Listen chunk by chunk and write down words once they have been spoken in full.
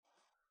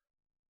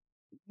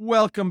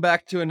Welcome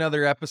back to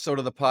another episode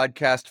of the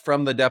podcast,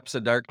 From the Depths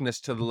of Darkness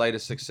to the Light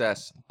of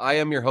Success. I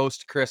am your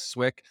host, Chris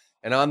Swick,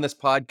 and on this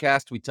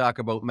podcast, we talk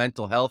about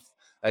mental health,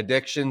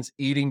 addictions,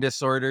 eating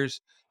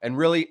disorders, and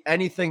really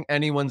anything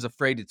anyone's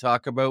afraid to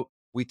talk about,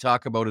 we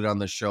talk about it on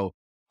the show.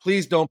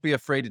 Please don't be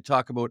afraid to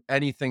talk about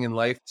anything in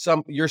life.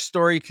 Your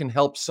story can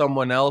help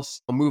someone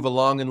else move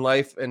along in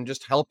life and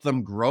just help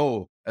them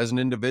grow as an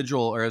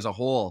individual or as a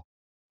whole.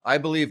 I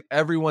believe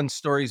everyone's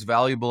story is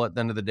valuable at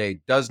the end of the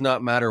day. Does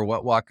not matter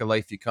what walk of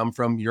life you come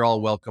from. You're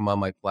all welcome on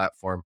my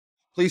platform.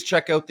 Please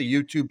check out the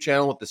YouTube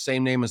channel with the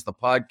same name as the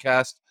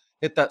podcast.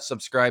 Hit that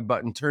subscribe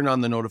button, turn on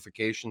the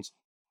notifications,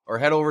 or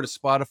head over to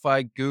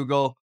Spotify,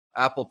 Google,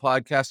 Apple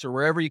Podcasts, or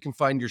wherever you can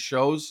find your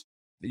shows.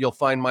 You'll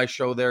find my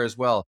show there as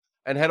well.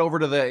 And head over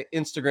to the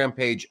Instagram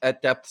page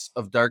at Depths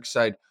of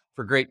Darkside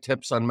for great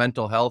tips on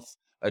mental health,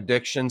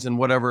 addictions, and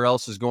whatever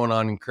else is going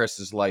on in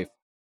Chris's life.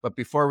 But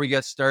before we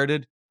get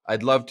started,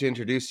 I'd love to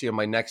introduce you to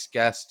my next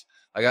guest.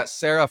 I got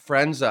Sarah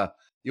Frenza.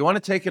 You want to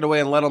take it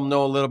away and let them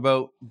know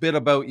a bit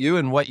about you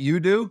and what you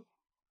do?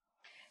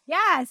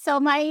 Yeah,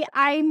 so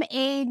I'm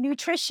a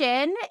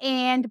nutrition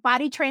and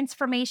body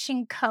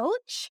transformation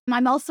coach.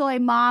 I'm also a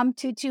mom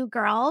to two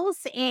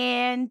girls,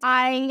 and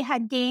I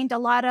had gained a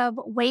lot of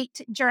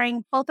weight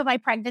during both of my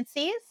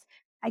pregnancies.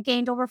 I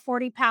gained over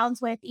 40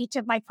 pounds with each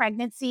of my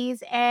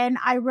pregnancies, and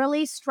I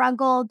really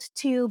struggled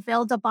to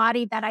build a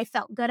body that I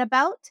felt good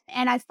about.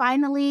 And I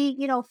finally,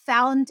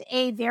 found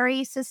a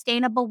very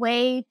sustainable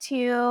way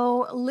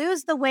to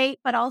lose the weight,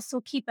 but also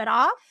keep it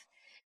off.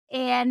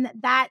 And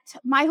that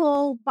my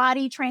whole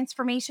body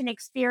transformation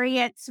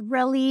experience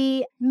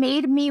really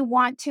made me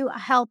want to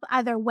help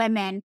other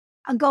women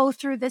go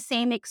through the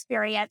same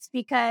experience,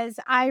 because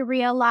I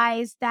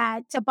realized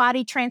that a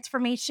body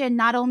transformation,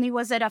 not only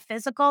was it a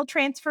physical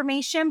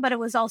transformation, but it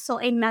was also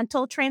a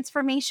mental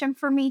transformation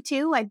for me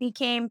too. I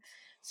became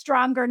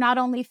stronger, not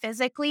only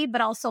physically,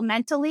 but also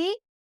mentally.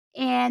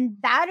 And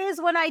that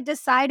is when I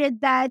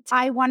decided that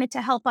I wanted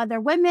to help other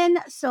women.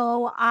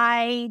 So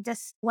I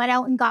just went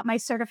out and got my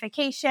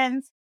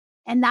certifications.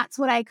 And that's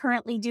what I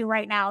currently do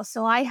right now.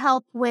 So I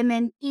help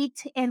women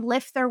eat and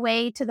lift their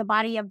way to the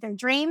body of their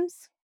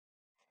dreams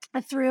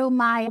through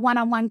my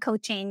one-on-one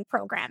coaching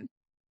program.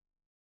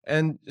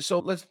 And so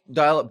let's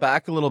dial it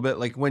back a little bit.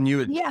 Like when you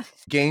had Yeah.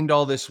 gained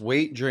all this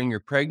weight during your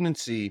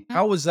pregnancy,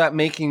 how was that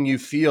making you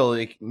feel,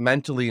 like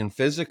mentally and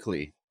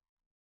physically?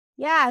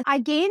 Yeah. I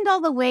gained all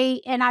the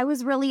weight and I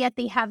was really at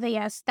the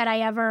heaviest that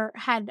I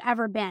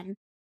ever been.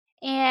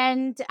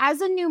 And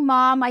as a new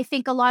mom, I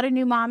think a lot of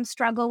new moms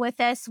struggle with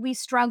this. We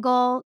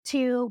struggle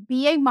to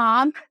be a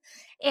mom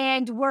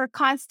and we're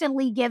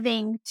constantly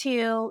giving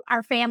to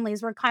our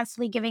families. We're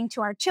constantly giving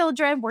to our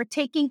children. We're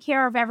taking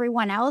care of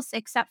everyone else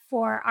except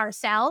for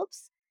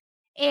ourselves.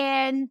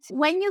 And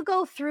when you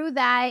go through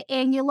that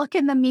and you look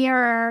in the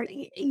mirror,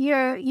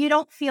 you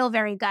don't feel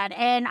very good.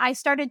 And I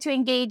started to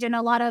engage in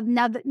a lot of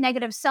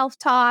negative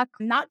self-talk,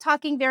 not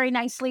talking very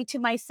nicely to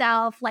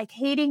myself, like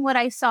hating what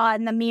I saw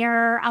in the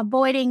mirror,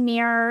 avoiding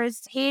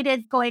mirrors,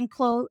 hated going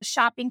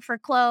shopping for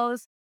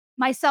clothes.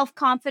 My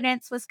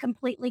self-confidence was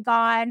completely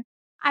gone.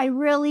 I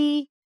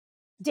really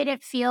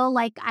didn't feel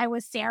like I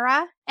was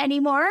Sarah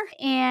anymore.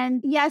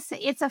 And yes,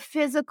 it's a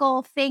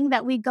physical thing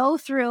that we go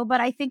through,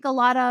 but I think a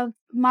lot of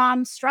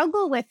moms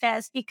struggle with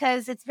this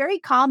because it's very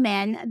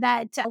common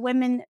that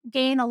women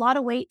gain a lot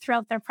of weight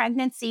throughout their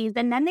pregnancies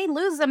and then they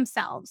lose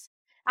themselves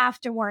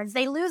afterwards.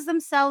 They lose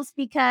themselves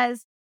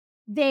because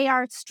they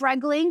are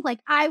struggling, like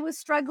I was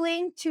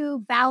struggling to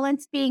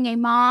balance being a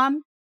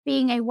mom,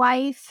 being a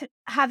wife,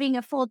 having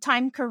a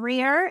full-time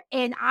career,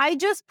 and I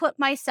just put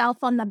myself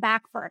on the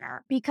back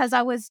burner because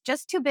I was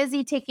just too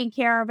busy taking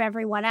care of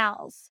everyone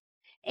else.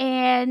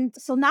 And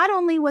so not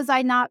only was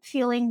I not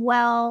feeling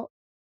well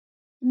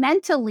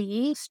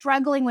mentally,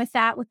 struggling with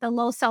that, with the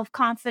low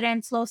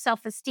self-confidence, low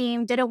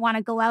self-esteem, didn't want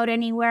to go out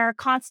anywhere,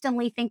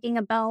 constantly thinking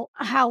about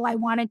how I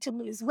wanted to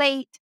lose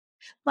weight,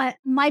 but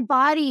my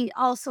body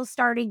also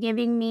started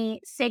giving me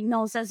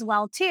signals as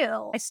well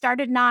too. I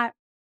started not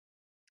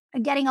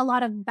getting a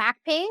lot of back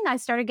pain. I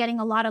started getting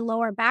a lot of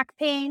lower back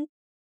pain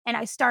and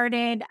I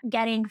started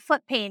getting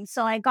foot pain.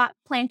 So I got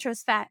plantar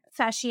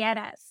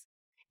fasciitis.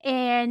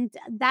 And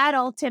that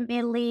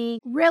ultimately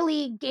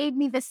really gave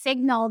me the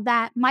signal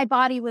that my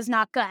body was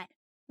not good.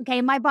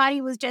 Okay. My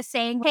body was just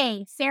saying,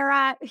 hey,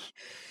 Sarah,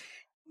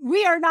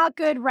 we are not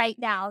good right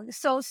now.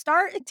 So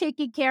start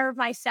taking care of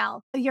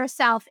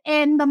yourself.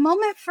 And the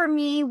moment for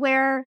me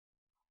where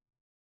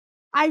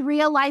I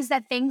realized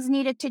that things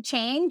needed to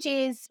change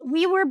is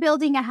we were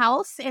building a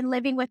house and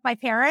living with my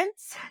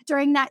parents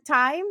during that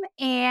time.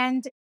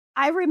 And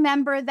I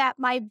remember that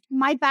my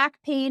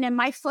back pain and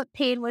my foot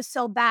pain was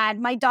so bad.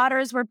 My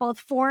daughters were both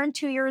 4 and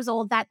 2 years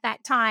old at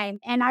that time.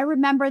 And I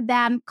remember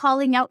them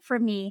calling out for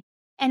me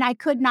and I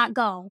could not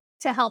go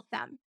to help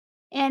them.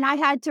 And I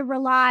had to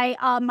rely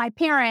on my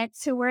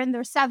parents who were in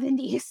their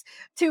 70s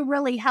to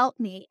really help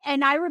me.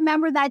 And I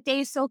remember that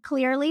day so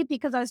clearly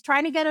because I was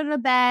trying to get out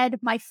of bed.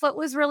 My foot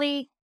was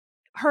really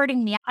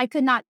hurting me. I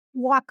could not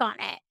walk on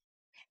it.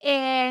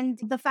 And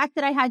the fact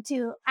that I had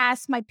to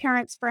ask my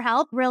parents for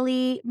help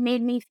really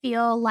made me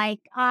feel like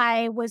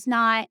I was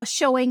not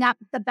showing up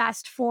the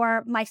best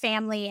for my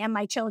family and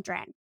my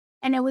children.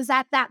 And it was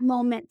at that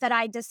moment that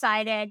I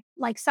decided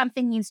like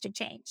something needs to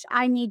change.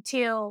 I need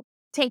to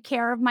take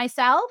care of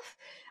myself.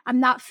 I'm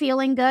not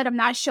feeling good. I'm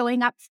not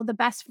showing up for the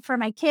best for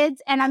my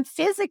kids. And I'm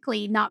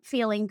physically not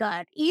feeling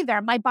good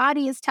either. My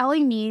body is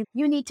telling me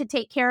you need to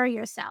take care of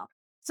yourself.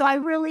 So I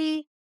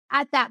really,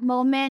 at that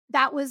moment,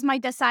 that was my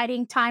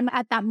deciding time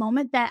at that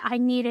moment that I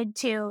needed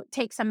to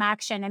take some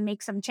action and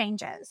make some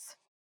changes.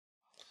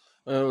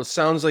 It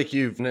sounds like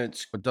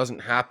it doesn't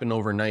happen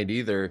overnight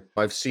either.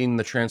 I've seen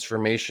the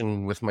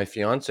transformation with my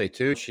fiance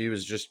too. She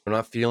was just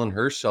not feeling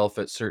herself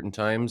at certain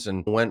times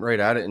and went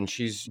right at it. And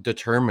she's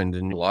determined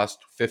and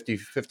lost 50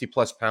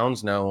 plus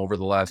pounds now over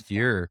the last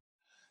year.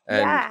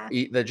 And Yeah.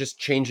 eat that, just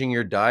changing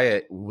your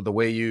diet, the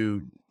way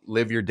you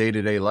live your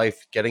day-to-day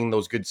life, getting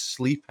those good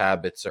sleep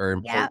habits are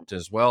Yeah. important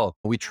as well.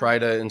 We try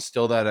to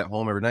instill that at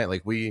home every night.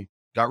 Like, we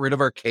got rid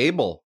of our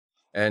cable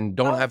and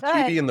don't Oh, have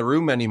TV good. in the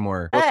room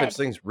anymore. Those types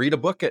Good. of things. Read a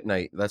book at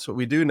night. That's what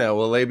we do now.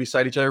 We'll lay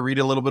beside each other, read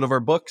a little bit of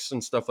our books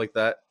and stuff like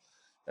that,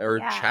 or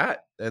Yeah.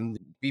 chat and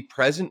be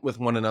present with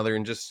one another,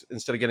 and just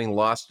instead of getting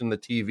lost in the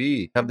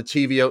TV, have the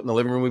TV out in the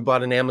living room. We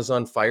bought an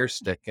Amazon Fire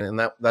Stick, and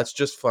that's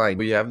just fine.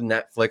 We have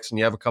Netflix and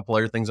you have a couple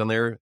other things on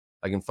there.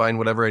 I can find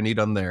whatever I need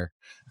on there.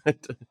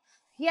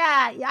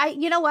 Yeah,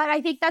 you know what? I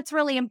think that's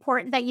really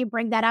important that you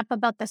bring that up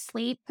about the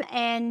sleep.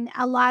 And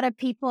a lot of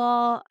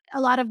people,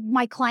 a lot of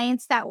my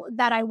clients that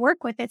I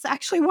work with, it's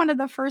actually one of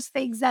the first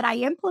things that I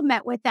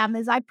implement with them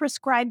is I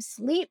prescribe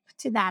sleep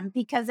to them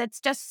because it's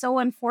just so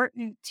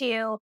important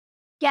to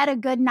get a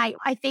good night.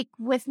 I think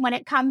with when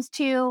it comes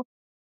to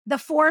the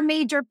four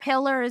major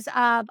pillars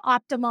of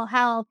optimal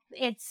health,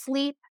 it's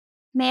sleep,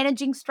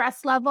 managing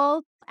stress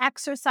levels,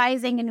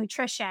 exercising, and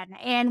nutrition.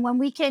 And when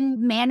we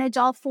can manage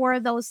all four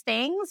of those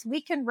things,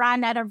 we can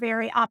run at a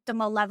very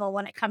optimal level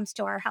when it comes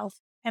to our health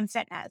and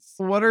fitness.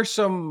 What are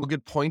some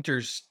good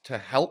pointers to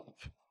help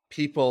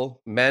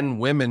people, men,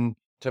 women,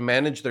 to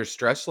manage their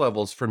stress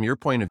levels from your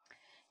point of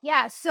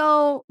Yeah.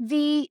 So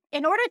the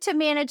in order to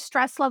manage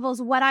stress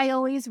levels, what I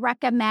always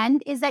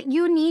recommend is that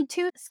you need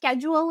to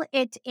schedule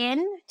it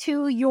in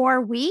to your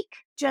week,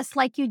 just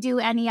like you do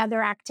any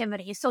other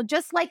activity. So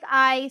just like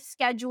I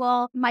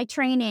schedule my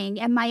training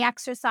and my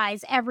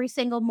exercise every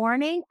single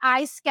morning,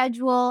 I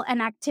schedule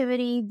an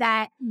activity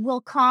that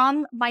will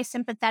calm my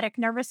sympathetic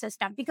nervous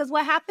system. Because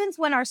what happens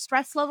when our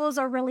stress levels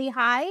are really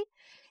high,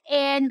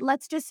 and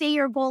let's just say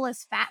your goal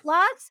is fat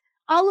loss,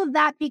 all of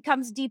that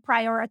becomes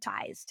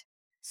deprioritized.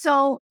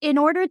 So, in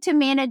order to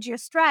manage your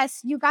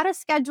stress, you got to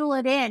schedule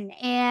it in.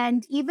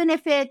 And even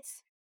if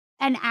it's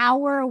an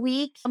hour a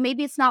week,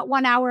 maybe it's not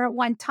 1 hour at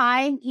one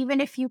time, even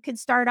if you could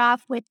start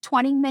off with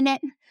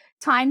 20-minute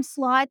time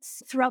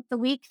slots throughout the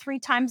week, 3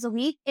 times a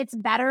week, it's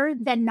better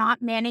than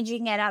not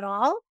managing it at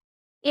all.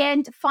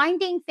 And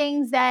finding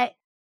things that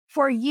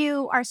for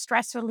you are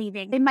stress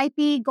relieving. It might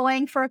be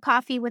going for a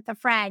coffee with a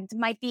friend,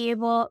 might be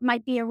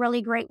a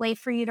really great way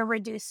for you to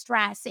reduce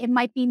stress. It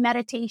might be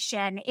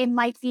meditation, it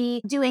might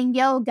be doing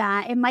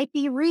yoga, it might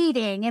be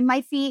reading, it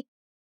might be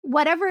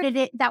whatever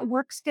that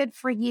works good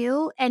for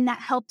you and that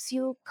helps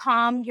you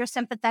calm your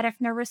sympathetic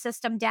nervous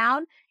system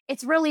down.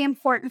 It's really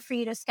important for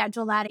you to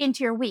schedule that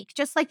into your week,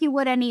 just like you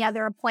would any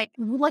other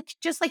appointment, like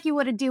just like you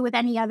would do with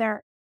any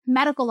other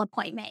medical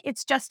appointment.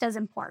 It's just as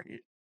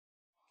important.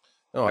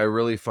 No, I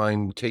really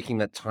find taking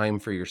that time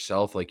for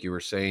yourself, like you were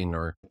saying,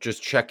 or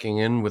just checking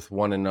in with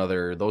one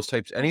another, those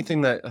types,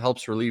 anything that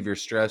helps relieve your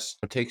stress,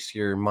 takes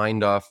your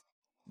mind off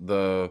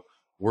the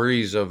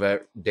worries of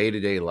day to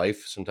day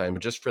life sometimes,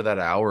 just for that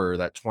hour or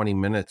that 20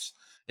 minutes.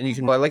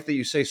 And I like that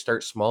you say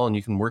start small and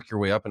you can work your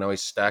way up and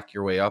always stack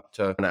your way up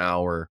to an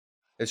hour.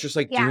 It's just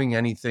like Yeah. doing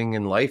anything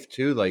in life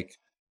too, like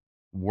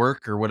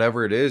work or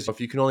whatever it is.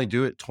 If you can only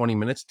do it 20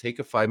 minutes, take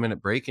a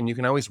 5-minute break and you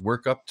can always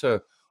work up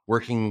to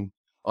working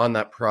on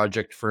that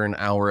project for an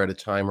hour at a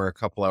time or a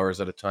couple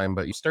hours at a time.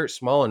 But you start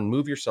small and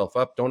move yourself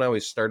up. Don't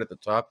always start at the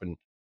top, and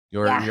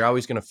Yeah. you're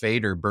always going to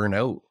fade or burn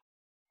out.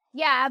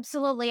 Yeah,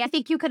 absolutely. I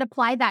think you could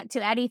apply that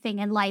to anything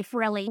in life,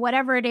 really.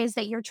 Whatever it is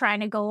that you're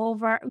trying to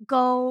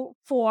go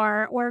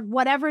for, or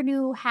whatever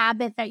new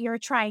habit that you're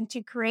trying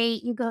to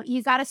create, you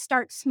got to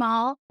start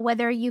small,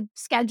 whether you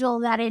schedule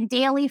that in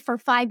daily for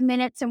 5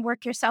 minutes and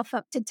work yourself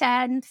up to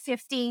 10,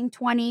 15,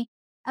 20.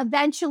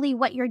 Eventually,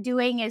 what you're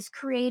doing is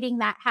creating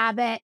that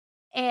habit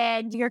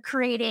and you're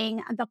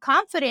creating the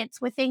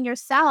confidence within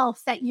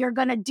yourself that you're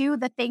going to do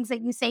the things that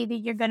you say that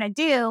you're going to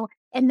do.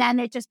 And then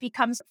it just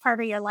becomes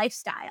part of your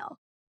lifestyle.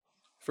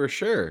 For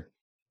sure.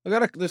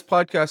 This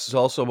podcast is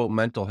also about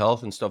mental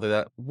health and stuff like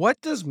that.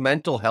 What does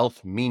mental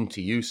health mean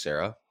to you,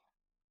 Sarah?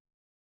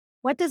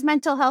 What does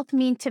mental health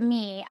mean to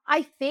me?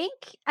 I think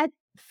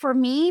for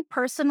me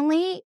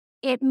personally,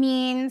 it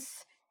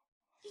means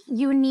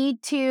you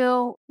need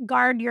to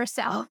guard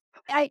yourself.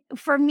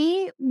 For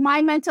me,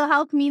 my mental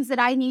health means that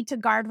I need to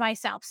guard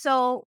myself.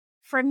 So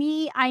for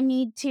me, I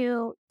need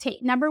to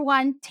take number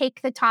one,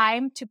 take the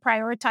time to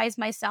prioritize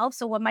myself.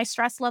 So when my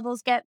stress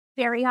levels get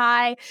very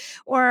high,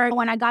 or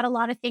when I got a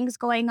lot of things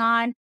going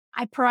on,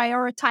 I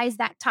prioritize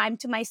that time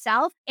to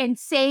myself and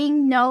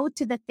saying no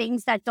to the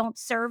things that don't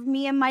serve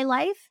me in my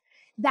life.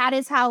 That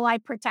is how I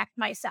protect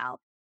myself.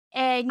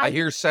 And I I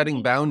hear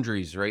setting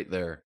boundaries right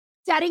there.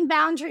 setting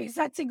boundaries.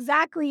 That's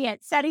exactly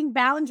it. Setting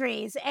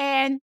boundaries.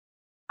 And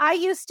I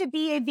used to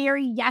be a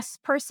very yes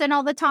person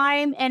all the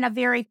time and a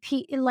very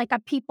like a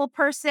people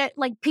person,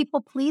 like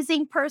people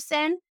pleasing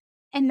person.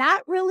 And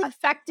that really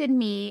affected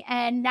me.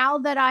 And now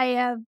that I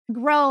have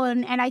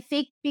grown, and I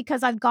think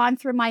because I've gone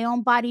through my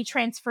own body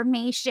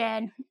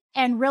transformation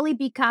and really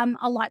become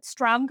a lot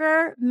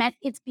stronger,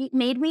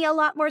 made me a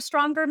lot more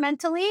stronger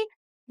mentally,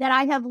 that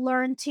I have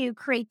learned to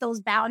create those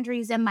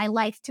boundaries in my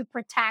life to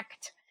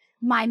protect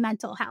my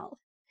mental health.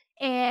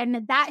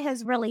 And that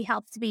has really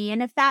helped me.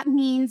 And if that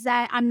means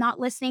that I'm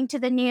not listening to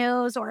the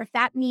news, or if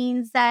that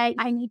means that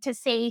I need to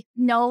say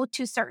no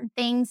to certain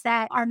things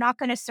that are not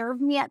going to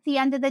serve me at the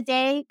end of the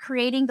day,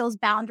 creating those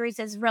boundaries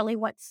is really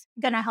what's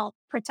going to help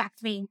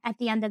protect me at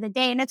the end of the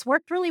day. And it's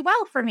worked really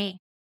well for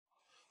me.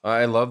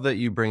 I love that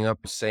you bring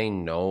up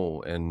saying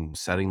no and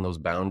setting those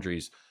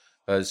boundaries.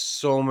 As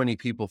so many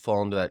people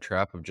fall into that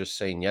trap of just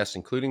saying yes,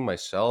 including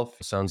myself.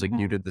 Sounds like Mhm.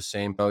 you did the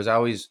same. I was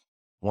always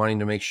wanting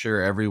to make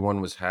sure everyone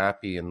was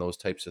happy and those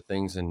types of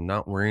things, and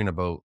not worrying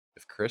about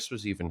if Chris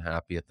was even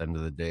happy at the end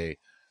of the day.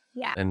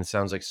 Yeah. And it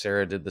sounds like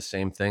Sarah did the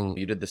same thing.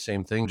 You did the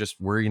same thing, just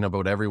worrying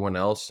about everyone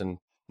else and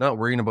not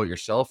worrying about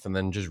yourself, and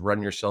then just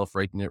running yourself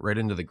right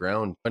into the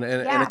ground. And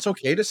Yeah. it's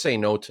okay to say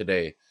no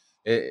today.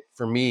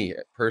 For me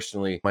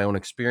personally, my own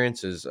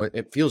experiences,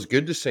 it feels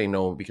good to say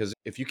no, because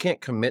if you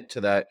can't commit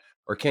to that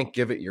or can't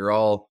give it your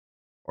all,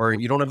 or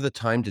you don't have the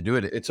time to do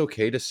it, it's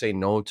okay to say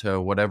no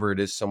to whatever it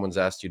is someone's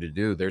asked you to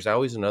do. There's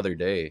always another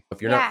day. If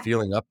you're not Yeah.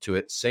 feeling up to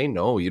it, say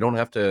no. You don't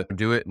have to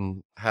do it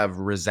and have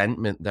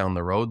resentment down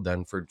the road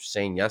then for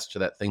saying yes to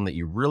that thing that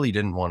you really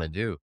didn't want to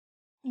do.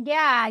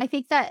 Yeah, I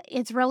think that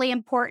it's really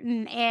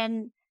important.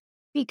 And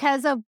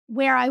because of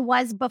where I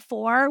was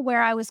before,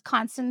 where I was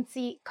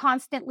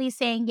constantly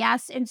saying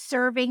yes and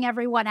serving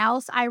everyone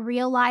else, I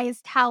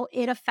realized how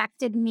it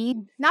affected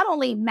me, not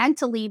only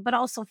mentally, but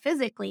also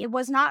physically. It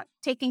was not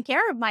taking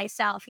care of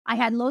myself. I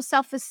had low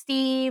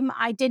self-esteem.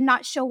 I did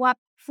not show up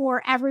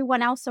for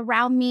everyone else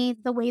around me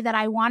the way that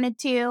I wanted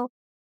to.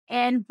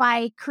 And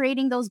by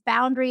creating those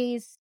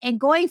boundaries and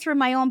going through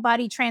my own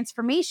body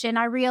transformation,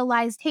 I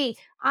realized, hey,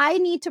 I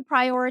need to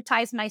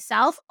prioritize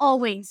myself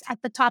always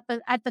at the top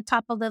of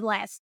the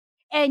list.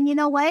 And you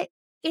know what?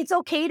 It's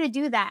okay to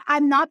do that.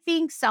 I'm not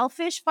being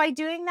selfish by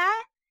doing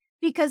that,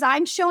 because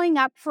I'm showing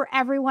up for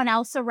everyone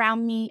else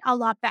around me a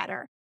lot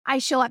better. I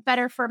show up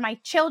better for my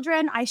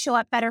children. I show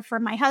up better for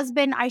my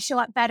husband. I show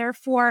up better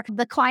for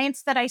the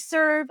clients that I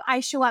serve. I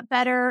show up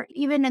better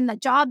even in the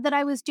job that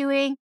I was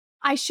doing.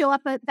 I show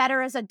up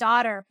better as a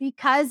daughter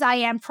because I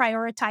am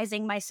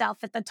prioritizing myself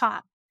at the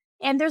top.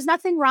 And there's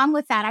nothing wrong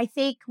with that. I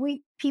think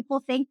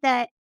people think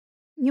that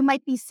you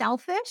might be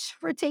selfish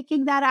for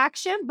taking that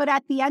action, but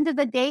at the end of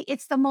the day,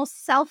 it's the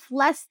most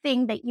selfless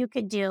thing that you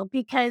could do,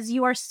 because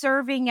you are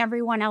serving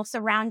everyone else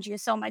around you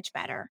so much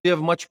better. You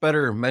have much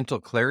better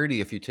mental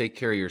clarity if you take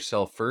care of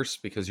yourself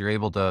first, because you're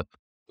able to,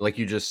 like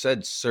you just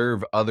said,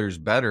 serve others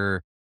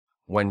better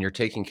when you're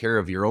taking care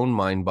of your own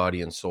mind,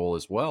 body, and soul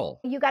as well.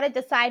 You got to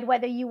decide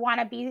whether you want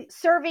to be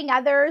serving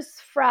others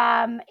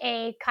from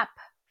a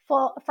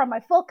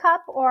full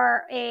cup,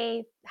 or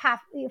a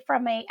half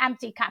from a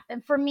empty cup.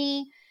 And for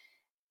me,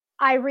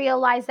 I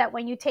realize that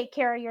when you take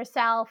care of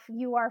yourself,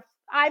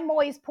 I'm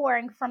always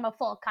pouring from a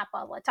full cup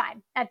all the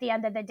time at the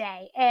end of the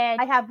day.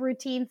 And I have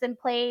routines in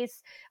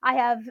place. I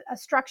have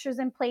structures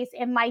in place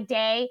in my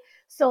day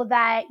so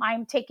that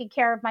I'm taking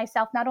care of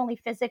myself, not only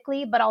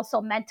physically, but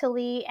also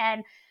mentally,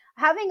 and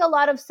having a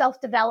lot of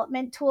self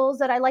development tools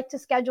that I like to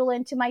schedule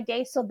into my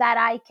day so that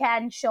I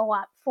can show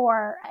up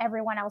for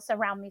everyone else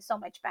around me so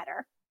much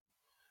better.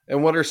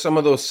 And what are some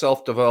of those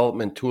self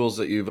development tools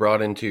that you've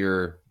brought into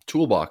your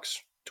tool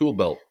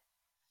belt?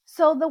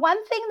 So the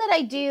one thing that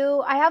I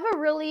do, I have a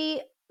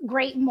really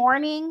great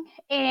morning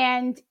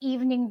and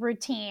evening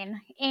routine.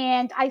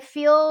 And I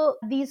feel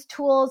these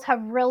tools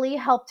have really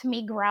helped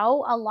me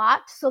grow a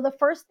lot. So the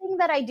first thing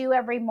that I do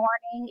every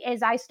morning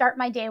is I start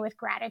my day with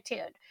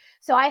gratitude.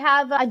 So I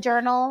have a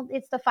journal.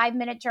 It's the 5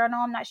 minute journal.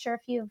 I'm not sure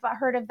if you've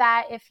heard of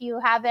that. If you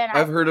haven't,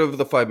 I've heard of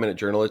the 5 minute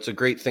journal. It's a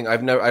great thing. I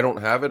don't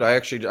have it. I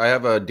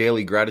have a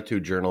daily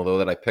gratitude journal though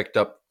that I picked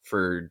up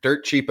for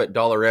dirt cheap at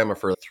Dollarama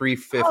for oh,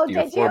 3.50 or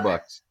did you?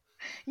 $4.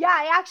 Yeah,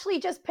 I actually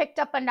just picked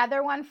up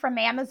another one from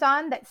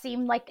Amazon that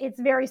seemed like it's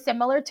very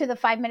similar to the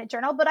 5 minute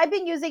journal, but I've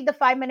been using the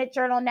 5 minute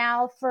journal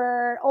now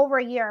for over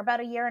a year, about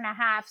a year and a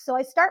half. So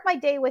I start my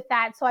day with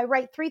that. So I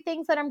write 3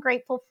 things that I'm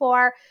grateful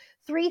for,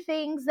 3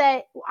 things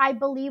that I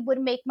believe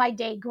would make my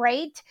day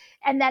great,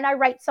 and then I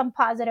write some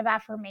positive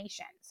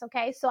affirmations.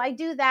 Okay, so I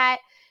do that.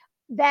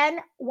 Then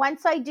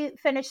once I do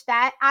finish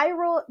that, I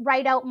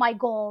write out my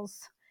goals,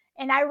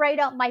 and I write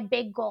out my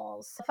big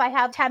goals. If I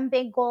have 10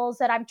 big goals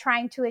that I'm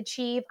trying to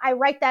achieve, I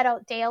write that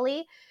out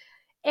daily.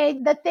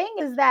 And the thing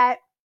is that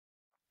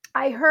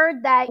I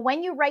heard that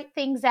when you write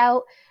things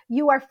out,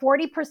 you are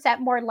 40%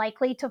 more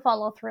likely to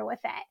follow through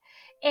with it.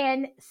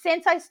 And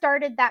since I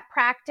started that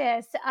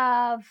practice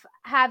of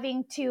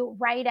having to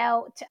write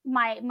out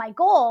my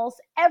goals,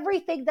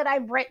 everything that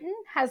I've written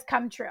has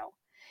come true.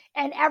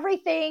 And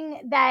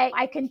everything that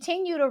I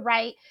continue to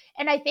write.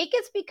 And I think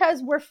it's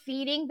because we're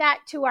feeding that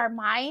to our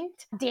mind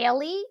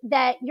daily,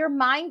 that your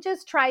mind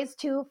just tries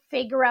to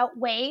figure out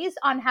ways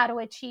on how to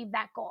achieve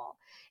that goal.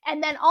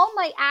 And then all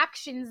my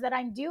actions that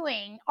I'm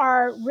doing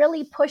are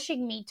really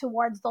pushing me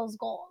towards those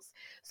goals.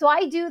 So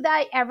I do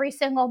that every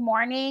single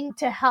morning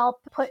to help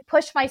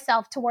push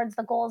myself towards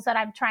the goals that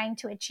I'm trying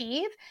to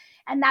achieve.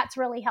 And that's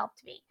really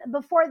helped me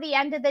before the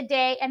end of the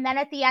day. And then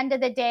at the end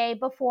of the day,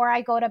 before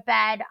I go to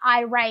bed,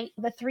 I write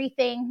the 3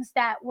 things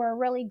that were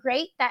really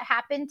great that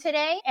happened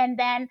today. And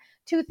then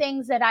 2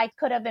 things that I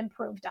could have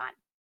improved on.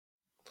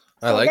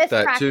 I So like this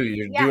that too. practice,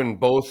 You're yeah, doing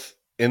both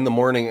in the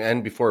morning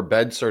and before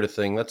bed sort of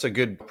thing. That's a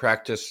good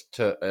practice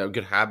a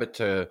good habit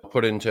to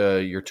put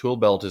into your tool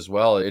belt as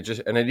well.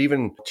 And it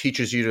even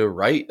teaches you to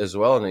write as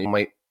well.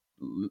 And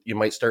you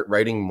might start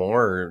writing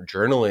more,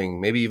 journaling,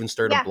 maybe even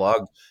start a yeah.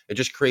 blog. It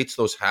just creates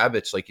those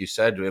habits, like you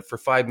said, for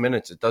 5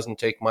 minutes. It doesn't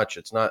take much.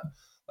 It's not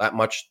that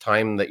much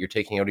time that you're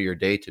taking out of your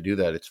day to do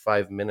that. It's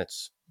 5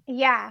 minutes.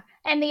 Yeah.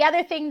 And the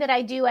other thing that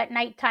I do at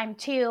nighttime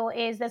too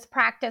is this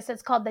practice.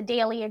 It's called the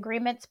daily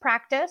agreements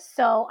practice.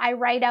 So I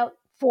write out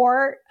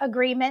 4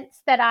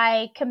 agreements that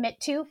I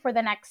commit to for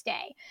the next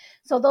day.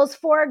 So those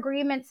 4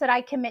 agreements that I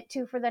commit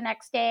to for the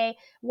next day,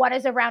 one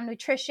is around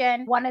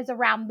nutrition, one is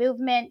around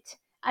movement,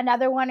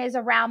 another one is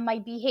around my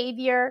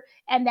behavior,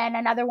 and then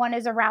another one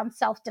is around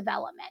self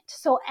development.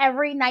 So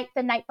every night,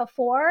 the night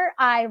before,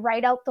 I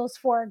write out those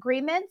 4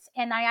 agreements.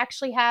 And I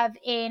actually have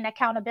an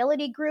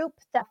accountability group,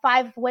 the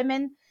 5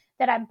 women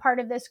that I'm part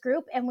of this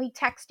group, and we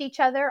text each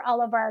other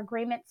all of our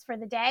agreements for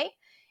the day.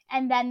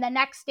 And then the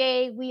next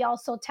day, we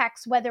also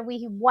text whether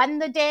we won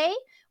the day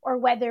or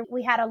whether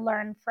we had to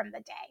learn from the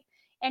day.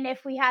 And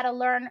if we had to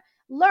learn,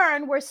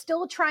 we're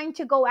still trying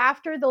to go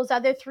after those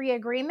other 3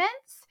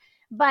 agreements,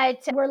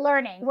 but we're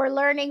learning. We're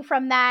learning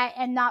from that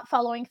and not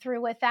following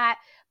through with that.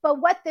 But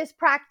what this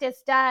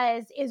practice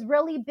does is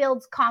really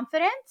builds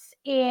confidence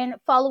in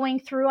following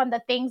through on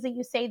the things that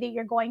you say that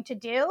you're going to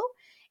do.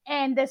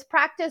 And this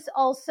practice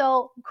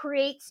also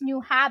creates new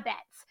habits.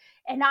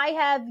 And I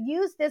have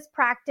used this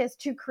practice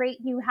to create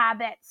new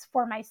habits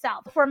for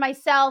myself. For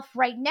myself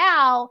right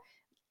now,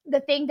 the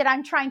thing that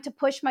I'm trying to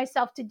push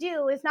myself to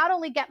do is not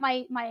only get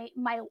my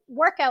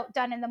workout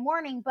done in the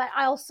morning, but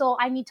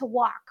I need to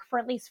walk for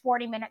at least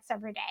 40 minutes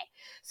every day.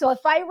 So if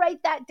I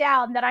write that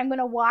down that I'm going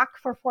to walk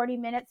for 40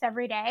 minutes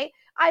every day,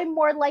 I'm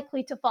more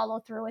likely to follow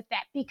through with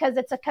that because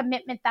it's a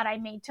commitment that I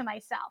made to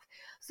myself.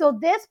 So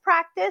this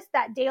practice,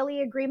 that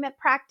daily agreement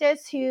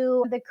practice,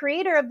 who the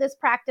creator of this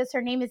practice,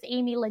 her name is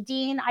Amy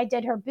Ladine. I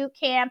did her boot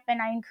camp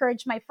and I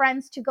encourage my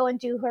friends to go and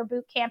do her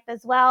boot camp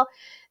as well.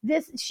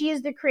 She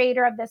is the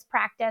creator of this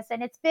practice,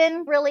 and it's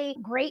been really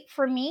great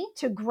for me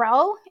to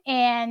grow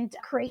and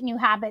create new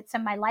habits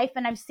in my life.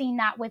 And I've seen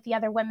that with the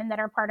other women that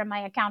are part of my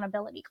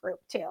accountability group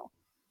too.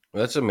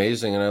 That's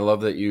amazing. And I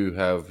love that you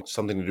have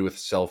something to do with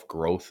self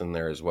growth in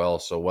there as well.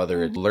 So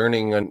whether it's Mhm.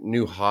 learning a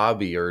new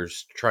hobby or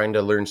trying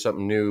to learn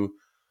something new,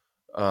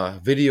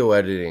 video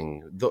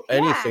editing, Yeah.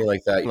 anything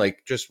like that,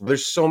 like just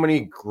there's so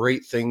many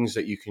great things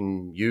that you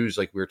can use.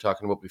 Like we were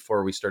talking about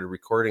before we started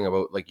recording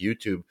about like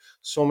YouTube,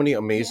 so many Yeah.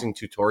 amazing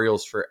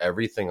tutorials for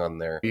everything on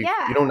there. You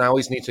don't Yeah.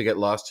 always need to get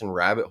lost in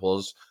rabbit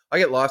holes. I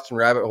get lost in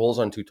rabbit holes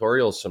on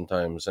tutorials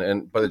sometimes,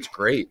 but it's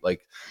great.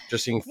 Like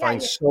just you can Yeah.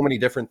 find so many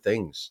different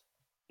things.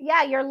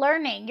 Yeah, you're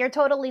learning. You're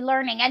totally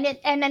learning.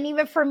 And then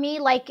even for me,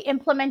 like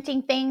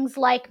implementing things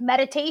like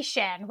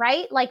meditation,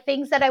 right? Like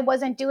things that I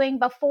wasn't doing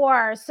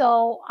before.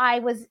 So I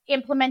was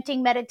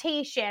implementing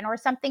meditation or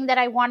something that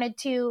I wanted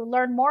to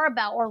learn more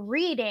about, or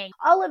reading.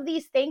 All of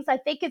these things, I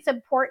think it's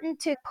important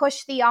to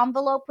push the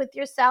envelope with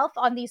yourself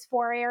on these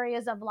 4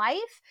 areas of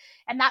life.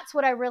 And that's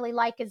what I really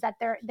like, is that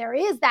there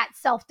is that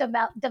self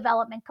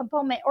development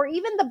component, or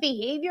even the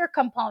behavior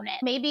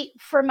component. Maybe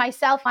for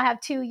myself, I have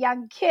 2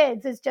 young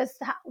kids, is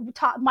just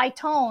my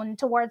tone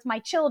towards my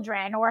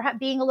children, or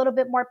being a little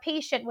bit more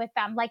patient with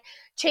them, like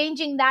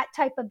changing that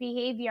type of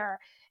behavior.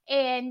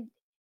 And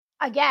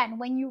again,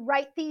 when you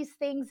write these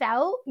things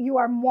out, you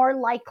are more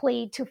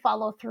likely to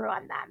follow through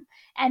on them.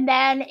 And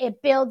then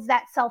it builds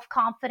that self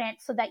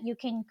confidence so that you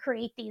can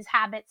create these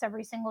habits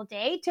every single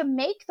day to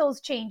make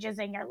those changes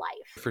in your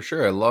life. For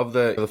sure. I love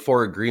the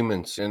 4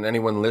 agreements, and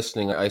anyone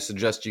listening, I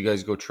suggest you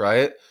guys go try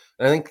it.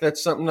 And I think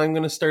that's something I'm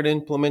going to start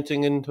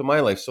implementing into my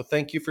life. So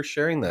thank you for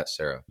sharing that,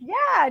 Sarah.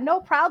 Yeah, no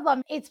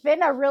problem. It's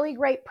been a really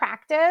great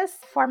practice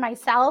for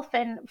myself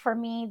and for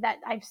me that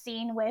I've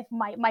seen with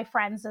my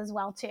friends as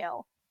well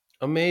too.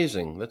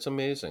 Amazing. That's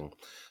amazing.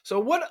 So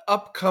what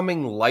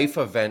upcoming life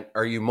event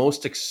are you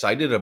most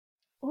excited about?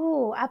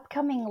 Ooh,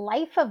 upcoming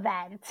life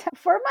event.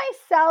 For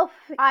myself,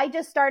 I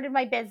just started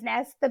my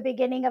business the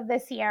beginning of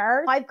this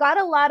year. I've got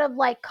a lot of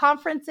like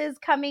conferences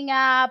coming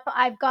up.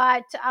 I've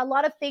got a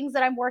lot of things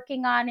that I'm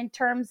working on in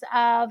terms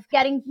of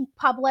getting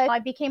public. I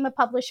became a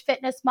published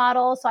fitness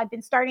model, so I've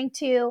been starting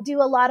to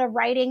do a lot of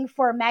writing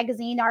for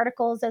magazine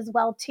articles as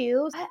well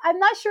too. I'm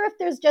not sure if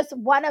there's just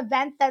one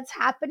event that's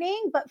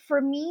happening, but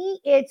for me,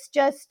 it's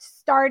just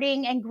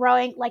starting and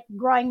growing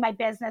my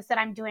business that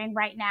I'm doing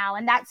right now.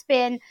 And that's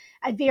been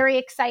a very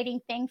exciting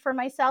thing for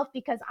myself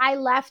because I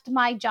left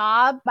my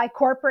job, my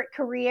corporate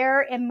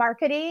career in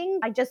marketing.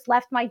 I just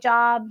left my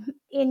job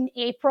in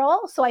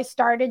April. So I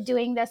started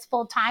doing this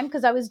full time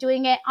because I was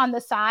doing it on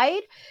the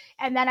side.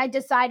 And then I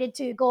decided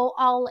to go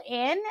all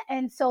in.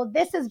 And so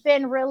this has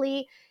been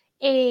really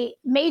a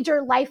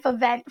major life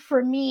event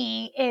for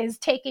me, is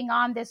taking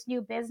on this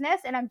new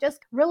business. And I'm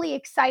just really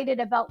excited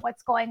about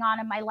what's going on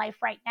in my life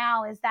right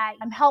now, is that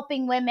I'm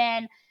helping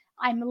women.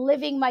 I'm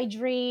living my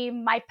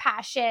dream, my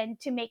passion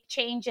to make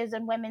changes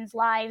in women's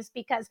lives,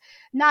 because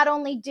not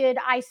only did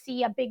I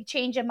see a big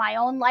change in my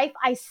own life,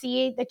 I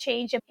see the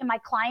change in my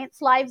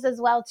clients' lives as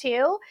well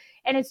too.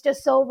 And it's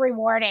just so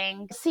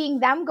rewarding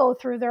seeing them go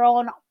through their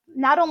own,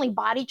 not only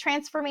body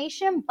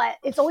transformation, but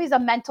it's always a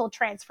mental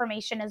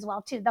transformation as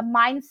well too. The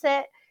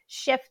mindset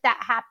shift that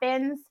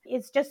happens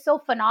is just so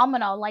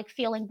phenomenal, like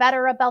feeling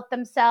better about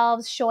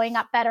themselves, showing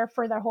up better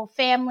for their whole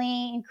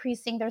family,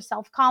 increasing their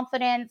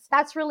self-confidence.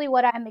 That's really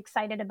what I'm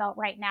excited about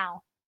right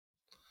now.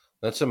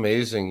 That's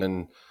amazing.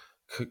 And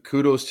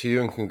kudos to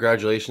you and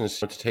congratulations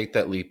to take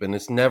that leap. And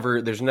there's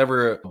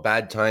never a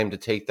bad time to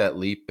take that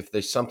leap. If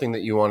there's something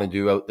that you want to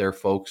do out there,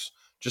 folks,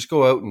 just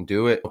go out and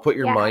do it. Put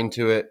your mind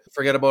to it.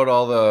 Forget about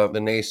all the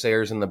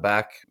naysayers in the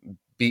back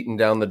beating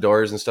down the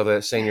doors and stuff like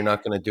that, saying you're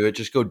not going to do it.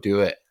 Just go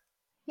do it.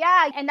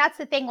 Yeah. And that's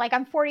the thing. Like,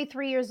 I'm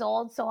 43 years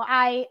old. So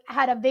I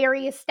had a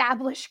very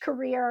established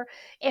career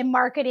in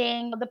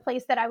marketing. The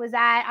place that I was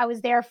at, I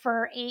was there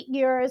for 8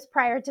 years.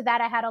 Prior to that,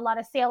 I had a lot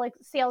of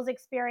sales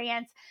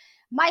experience.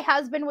 My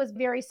husband was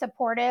very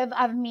supportive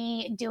of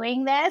me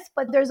doing this,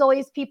 but there's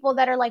always people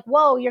that are like,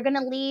 whoa, you're going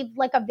to leave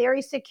like a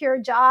very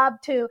secure job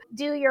to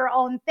do your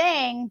own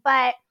thing.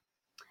 But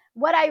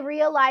what I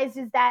realized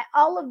is that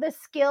all of the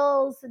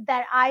skills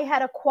that I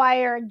had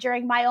acquired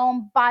during my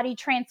own body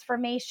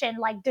transformation,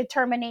 like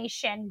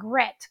determination,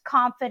 grit,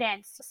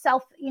 confidence,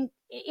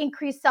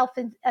 increased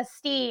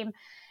self-esteem,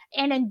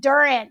 and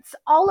endurance,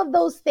 all of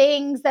those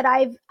things that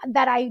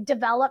I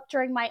developed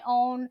during my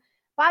own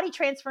body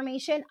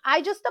transformation,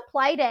 I just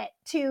applied it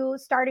to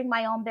starting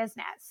my own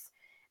business,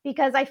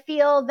 because I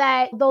feel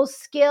that those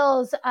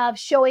skills of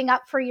showing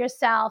up for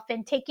yourself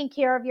and taking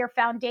care of your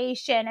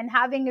foundation and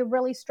having a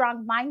really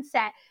strong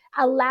mindset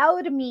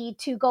allowed me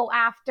to go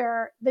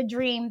after the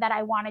dream that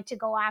I wanted to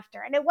go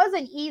after. And it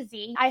wasn't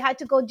easy. I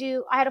had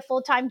a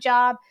full-time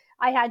job.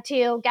 I had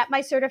to get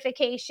my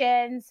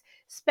certifications,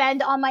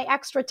 spend all my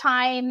extra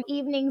time,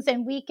 evenings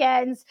and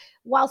weekends,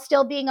 while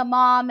still being a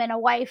mom and a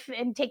wife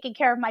and taking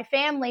care of my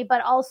family,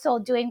 but also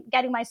getting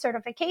my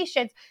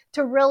certifications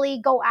to really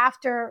go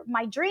after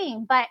my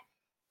dream. But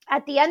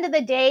at the end of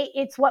the day,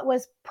 it's what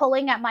was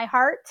pulling at my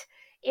heart.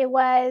 It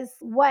was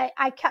what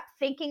I kept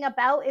thinking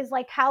about, is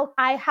like, how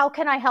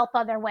can I help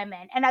other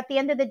women? And at the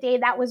end of the day,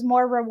 that was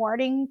more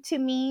rewarding to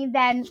me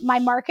than my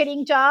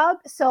marketing job.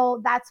 So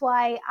that's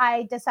why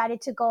I decided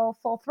to go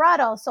full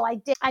throttle. So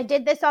I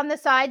did this on the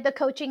side, the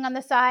coaching on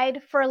the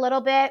side, for a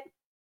little bit.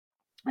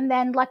 And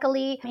then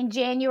luckily in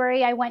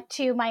January, I went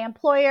to my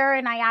employer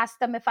and I asked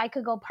them if I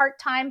could go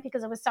part-time,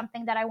 because it was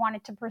something that I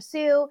wanted to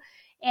pursue.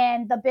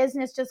 And the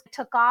business just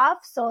took off,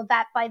 so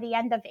that by the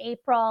end of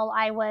April,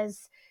 I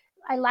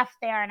left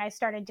there and I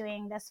started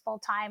doing this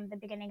full-time the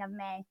beginning of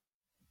May.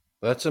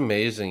 That's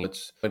amazing.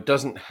 It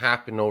doesn't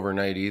happen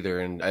overnight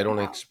either. And I don't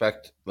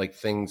expect like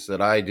things that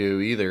I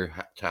do either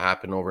to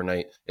happen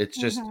overnight. It's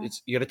just,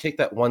 you got to take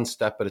that one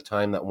step at a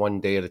time, that one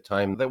day at a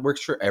time. That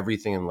works for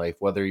everything in life,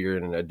 whether you're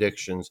in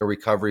addictions or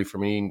recovery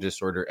from eating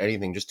disorder,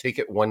 anything. Just take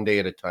it one day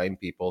at a time,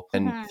 people,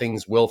 and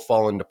things will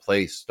fall into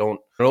place. Don't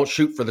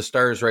shoot for the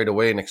stars right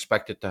away and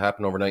expect it to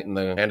happen overnight and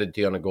then handed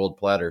to you on a gold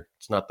platter.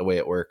 It's not the way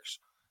it works.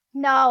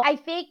 No, I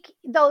think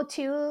though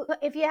too,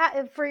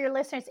 for your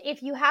listeners,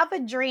 if you have a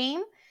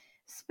dream,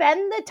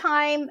 spend the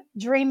time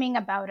dreaming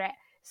about it.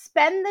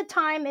 Spend the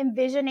time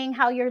envisioning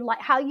how you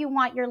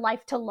want your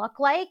life to look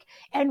like,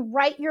 and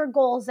write your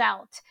goals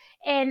out.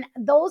 And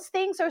those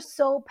things are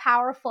so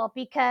powerful,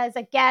 because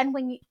again,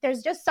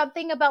 there's just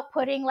something about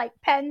putting like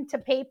pen to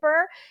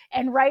paper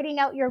and writing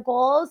out your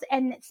goals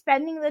and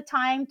spending the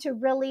time to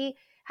really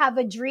have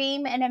a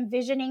dream and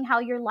envisioning how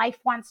your life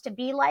wants to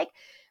be like.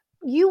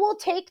 You will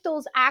take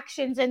those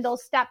actions and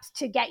those steps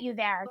to get you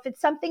there. If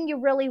it's something you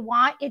really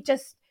want, it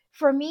just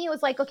for me, it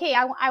was like, okay,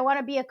 I want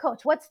to be a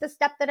coach. What's the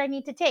step that I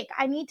need to take?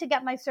 I need to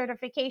get my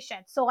certification.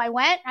 So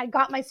I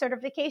got my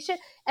certification,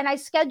 and I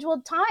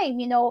scheduled time,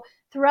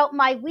 throughout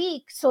my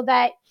week, so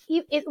that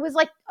it was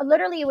like,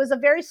 literally, it was a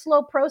very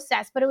slow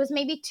process, but it was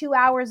maybe 2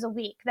 hours a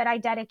week that I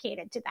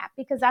dedicated to that,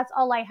 because that's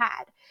all I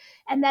had.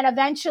 And then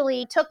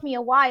eventually, it took me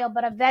a while,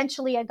 but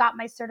eventually I got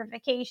my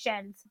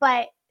certifications.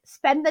 But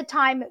spend the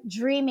time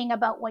dreaming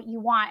about what you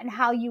want and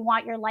how you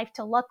want your life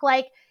to look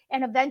like.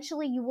 And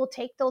eventually you will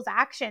take those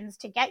actions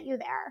to get you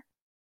there.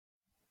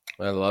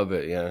 I love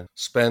it. Yeah.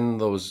 Spend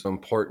those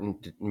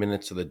important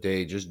minutes of the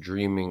day just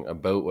dreaming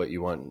about what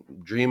you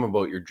want. Dream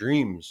about your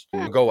dreams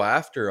and go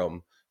after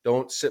them.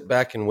 Don't sit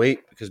back and wait,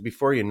 because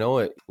before you know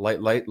it,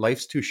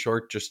 life's too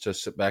short just to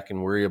sit back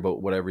and worry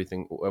about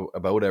everything,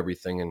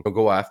 and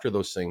go after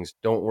those things.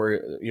 Don't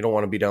worry. You don't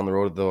want to be down the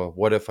road of the,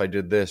 what if I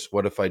did this?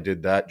 What if I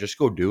did that? Just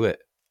go do it.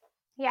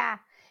 Yeah.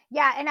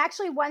 Yeah. And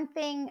actually, one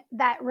thing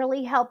that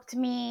really helped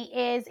me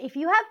is, if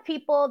you have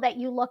people that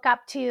you look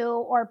up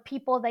to, or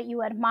people that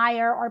you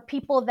admire, or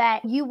people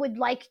that you would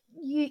like,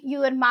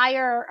 you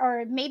admire,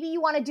 or maybe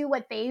you want to do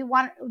what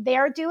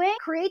they're doing,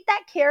 create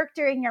that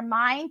character in your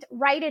mind,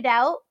 write it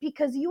out,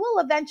 because you will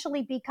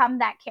eventually become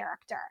that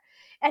character.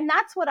 And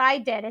that's what I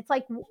did. It's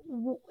like,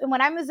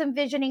 when I was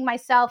envisioning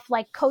myself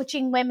like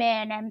coaching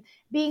women and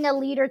being a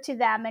leader to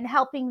them and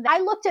helping them, I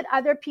looked at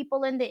other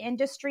people in the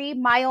industry,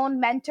 my own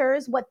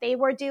mentors, what they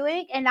were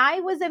doing, and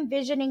I was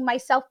envisioning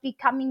myself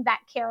becoming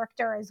that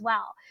character as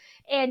well.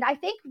 And I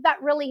think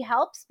that really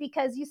helps,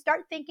 because you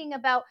start thinking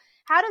about,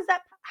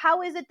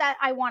 how is it that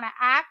I want to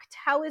act?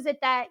 How is it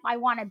that I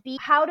want to be?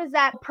 How does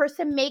that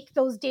person make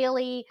those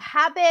daily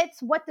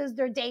habits? What does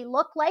their day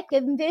look like?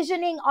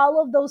 Envisioning all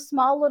of those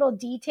small little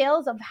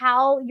details of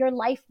how your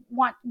life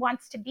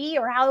wants to be,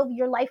 or how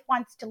your life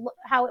wants to look,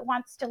 how it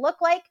wants to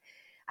look like.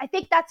 I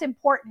think that's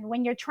important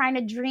when you're trying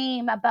to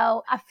dream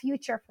about a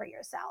future for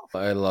yourself.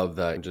 I love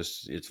that.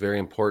 Just, it's very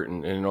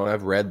important. And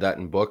I've read that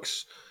in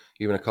books,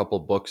 even a couple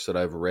of books that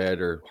I've read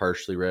or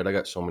partially read. I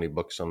got so many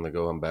books on the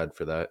go. I'm bad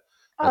for that.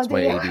 Oh, That's do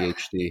my you?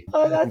 ADHD.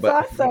 Oh, that's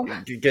But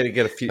awesome.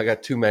 get a few. I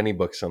got too many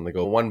books on the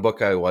go. One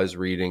book I was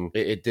reading,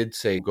 it did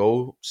say,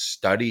 go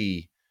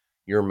study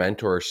your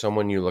mentor or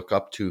someone you look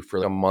up to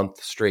for a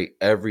month straight,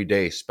 every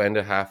day. Spend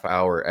a half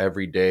hour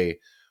every day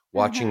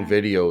watching Mm-hmm.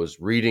 videos,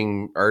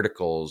 reading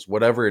articles,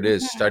 whatever it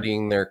is, Mm-hmm.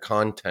 studying their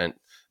content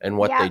and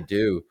what they Yeah.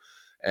 do.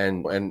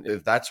 And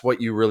if that's what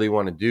you really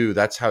want to do,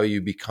 that's how you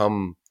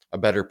become a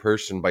better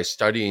person, by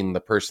studying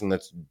the person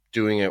that's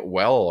doing it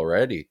well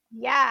already.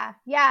 Yeah,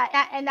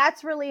 yeah. And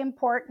that's really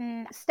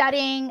important.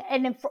 Studying.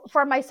 And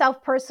for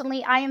myself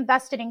personally, I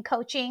invested in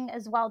coaching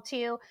as well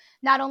too.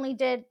 Not only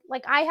did,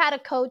 like, I had a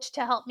coach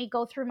to help me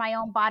go through my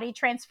own body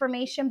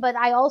transformation, but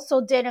I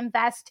also did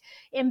invest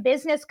in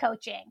business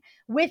coaching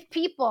with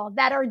people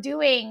that are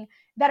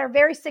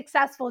very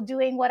successful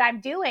doing what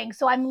I'm doing.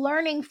 So I'm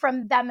learning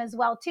from them as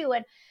well too.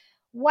 And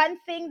one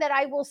thing that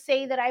I will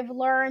say that I've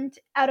learned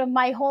out of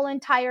my whole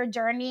entire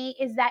journey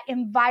is that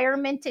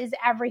environment is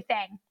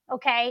everything.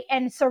 Okay.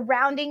 And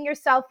surrounding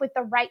yourself with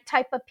the right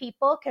type of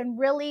people can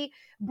really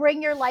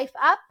bring your life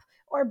up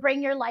or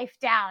bring your life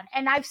down.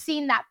 And I've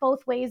seen that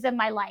both ways in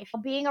my life,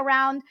 being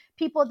around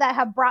people that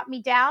have brought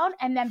me down,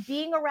 and then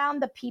being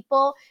around the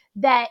people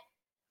that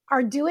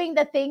are doing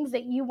the things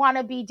that you want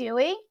to be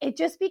doing. It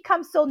just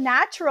becomes so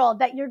natural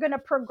that you're going to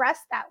progress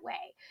that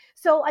way.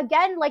 So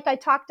again, like I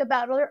talked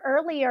about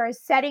earlier, is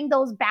setting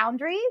those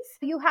boundaries.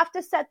 You have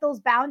to set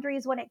those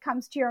boundaries when it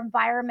comes to your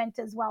environment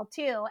as well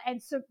too.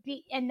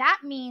 And that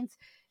means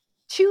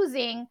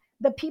choosing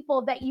the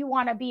people that you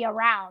want to be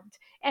around.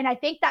 And I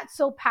think that's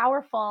so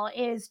powerful,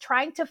 is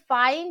trying to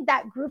find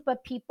that group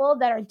of people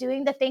that are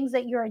doing the things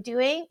that you're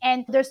doing.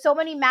 And there's so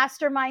many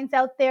masterminds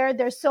out there.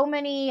 There's so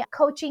many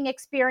coaching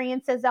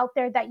experiences out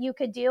there that you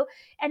could do,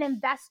 and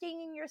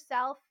investing in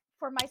yourself.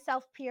 For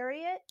myself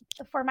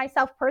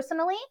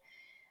personally,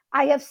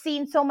 I have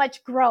seen so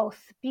much growth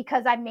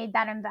because I made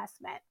that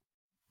investment.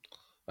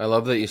 I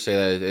love that you say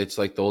that. It's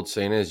like the old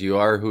saying is, you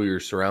are who you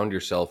surround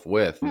yourself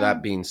with. That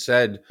Hmm. being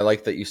said, I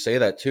like that you say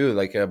that too,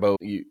 like about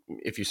you,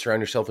 if you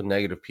surround yourself with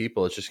negative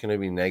people, it's just going to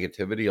be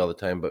negativity all the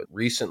time. But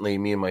recently,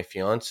 me and my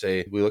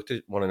fiance, we looked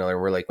at one another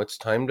and we're like, it's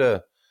time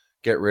to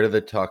get rid of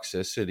the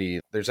toxicity.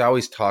 There's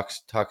always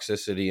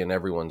toxicity in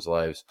everyone's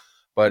lives.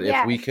 But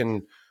if we Yes,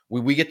 can,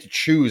 we get to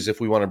choose if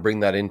we want to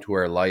bring that into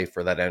our life,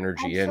 or that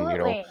energy in,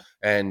 absolutely.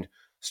 and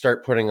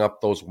start putting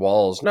up those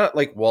walls, not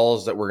like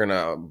walls that we're going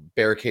to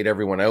barricade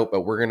everyone out,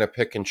 but we're going to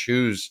pick and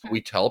choose. We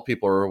tell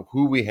people, or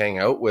who we hang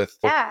out with,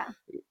 Yeah.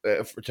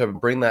 to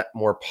bring that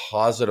more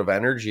positive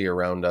energy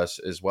around us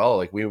as well.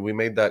 Like we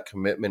made that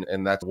commitment,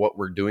 and that's what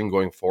we're doing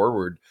going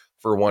forward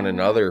for one Hmm.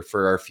 another,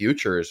 for our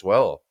future as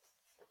well.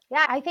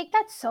 Yeah, I think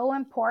that's so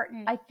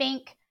important. I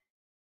think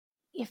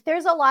if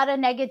there's a lot of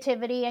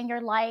negativity in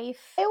your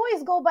life, I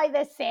always go by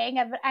this saying,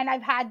 and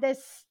I've had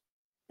this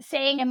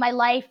saying in my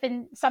life,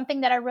 and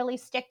something that I really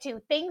stick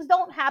to: things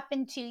don't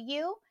happen to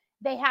you,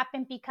 they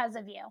happen because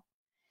of you.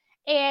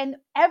 And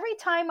every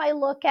time I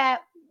look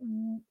at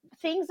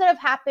things that have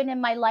happened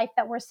in my life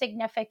that were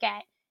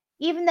significant,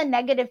 even the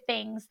negative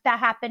things that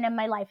happen in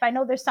my life. I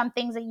know there's some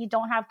things that you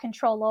don't have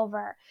control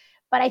over,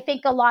 but I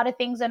think a lot of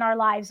things in our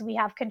lives we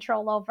have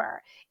control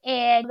over.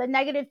 And the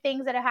negative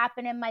things that have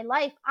happened in my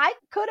life, I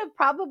could have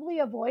probably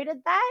avoided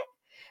that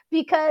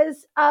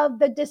because of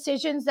the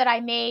decisions that I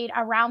made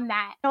around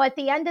that. At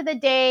the end of the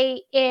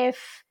day,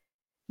 if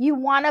you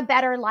want a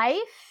better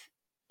life,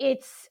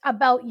 it's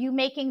about you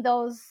making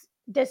those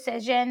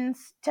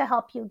decisions to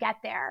help you get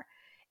there.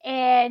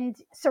 And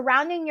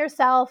surrounding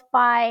yourself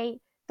by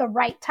the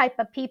right type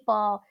of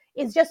people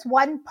is just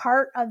one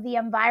part of the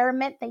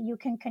environment that you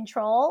can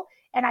control.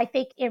 And I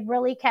think it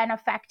really can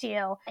affect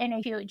you in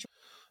a huge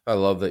way. I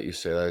love that you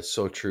say that. It's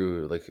so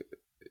true. Like,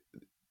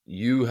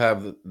 you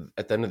have,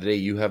 at the end of the day,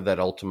 you have that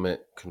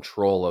ultimate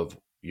control of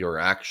your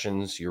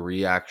actions, your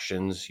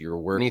reactions, your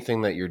work,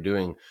 anything that you're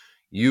doing.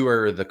 You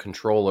are the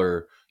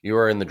controller. You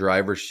are in the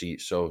driver's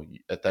seat. So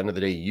at the end of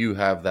the day, you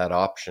have that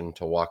option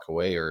to walk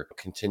away or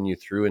continue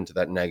through into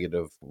that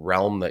negative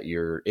realm that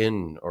you're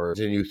in, or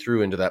continue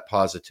through into that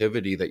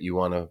positivity that you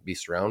want to be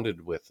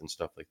surrounded with and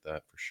stuff like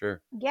that, for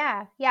sure.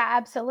 Yeah, yeah,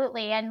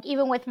 absolutely. And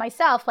even with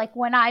myself, like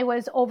when I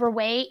was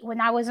overweight,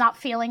 when I was not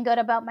feeling good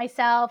about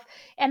myself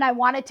and I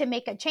wanted to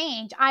make a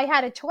change, I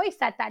had a choice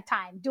at that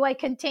time. Do I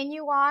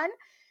continue on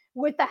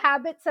with the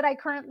habits that I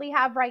currently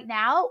have right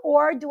now,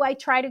 or do I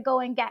try to go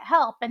and get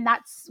help? And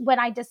that's when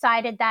I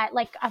decided that,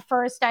 like, at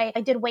first I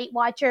did Weight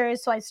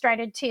Watchers. So I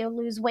started to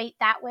lose weight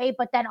that way.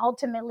 But then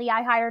ultimately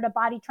I hired a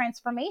body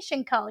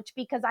transformation coach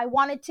because I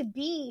wanted to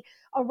be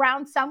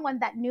around someone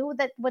that knew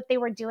that what they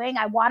were doing.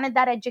 I wanted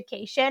that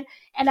education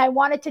and I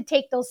wanted to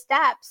take those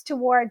steps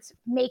towards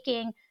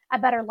making a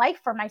better life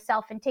for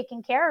myself and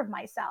taking care of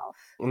myself.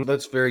 And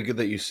that's very good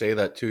that you say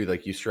that too.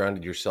 Like, you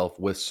surrounded yourself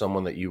with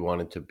someone that you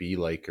wanted to be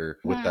like, or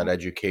with that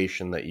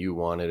education that you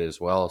wanted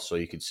as well. So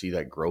you could see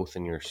that growth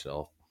in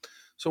yourself.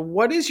 So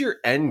what is your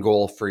end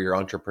goal for your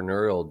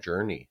entrepreneurial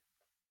journey?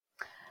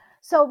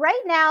 So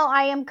right now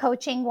I am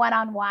coaching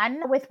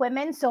one-on-one with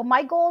women. So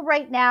my goal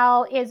right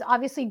now is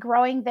obviously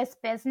growing this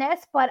business,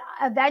 but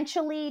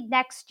eventually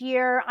next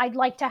year I'd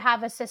like to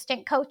have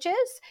assistant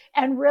coaches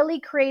and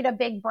really create a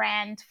big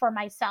brand for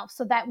myself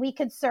so that we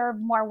could serve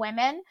more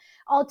women.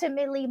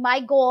 Ultimately, my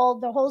goal,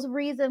 the whole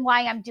reason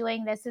why I'm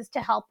doing this is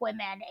to help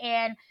women.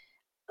 And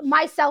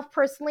myself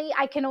personally,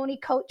 I can only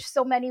coach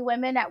so many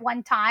women at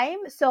one time.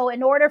 So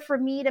in order for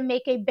me to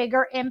make a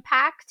bigger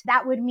impact,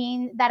 that would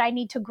mean that I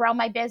need to grow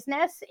my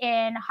business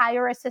and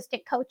hire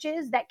assistant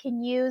coaches that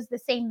can use the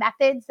same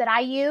methods that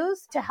I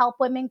use to help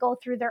women go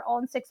through their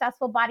own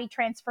successful body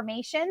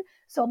transformation.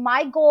 So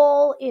my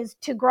goal is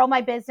to grow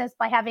my business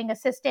by having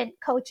assistant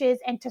coaches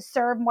and to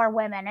serve more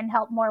women and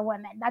help more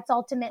women. That's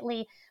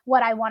ultimately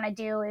what I want to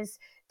do, is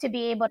to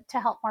be able to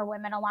help more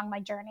women along my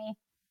journey.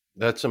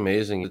 That's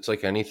amazing. It's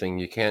like anything.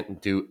 You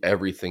can't do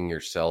everything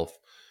yourself.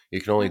 You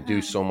can only do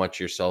Mm-hmm. so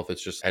much yourself.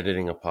 It's just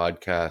editing a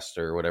podcast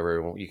or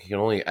whatever. You can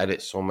only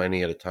edit so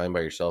many at a time by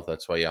yourself.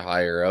 That's why you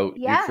hire out.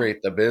 You Yeah.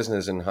 create the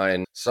business and hire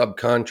and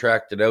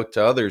subcontract it out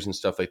to others and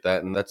stuff like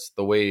that. And that's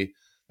the way,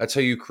 that's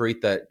how you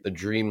create the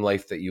dream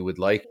life that you would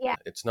like. Yeah.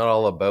 It's not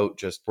all about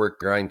just work,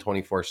 grind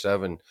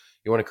 24/7.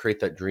 You want to create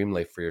that dream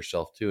life for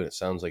yourself too. And it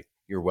sounds like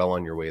you're well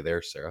on your way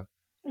there, Sarah.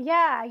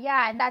 Yeah,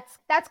 yeah, and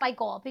that's my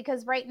goal,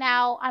 because right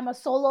now I'm a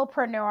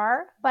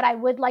solopreneur, but I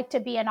would like to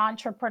be an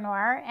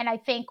entrepreneur. And I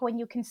think when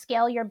you can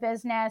scale your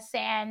business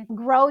and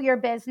grow your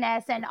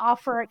business and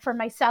offer it, for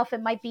myself,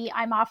 it might be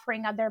I'm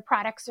offering other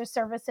products or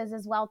services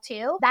as well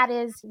too. That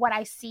is what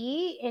I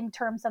see in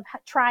terms of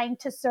trying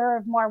to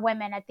serve more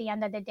women at the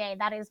end of the day.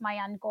 That is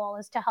my end goal,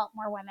 is to help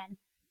more women.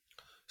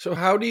 So,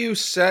 how do you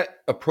set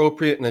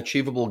appropriate and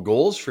achievable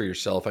goals for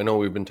yourself? I know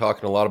we've been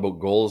talking a lot about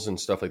goals and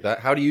stuff like that.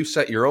 How do you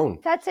set your own?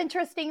 That's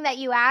interesting that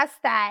you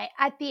asked that.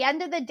 At the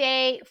end of the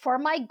day, for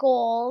my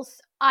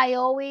goals, I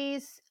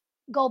always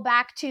go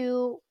back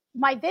to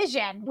my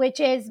vision, which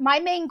is my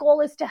main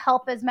goal is to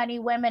help as many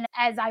women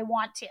as I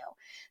want to.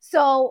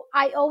 So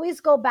I always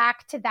go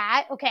back to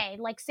that. Okay,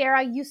 like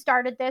Sarah, you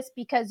started this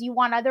because you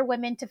want other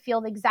women to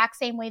feel the exact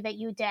same way that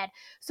you did.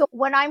 So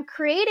when I'm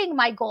creating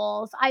my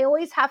goals, I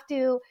always have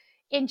to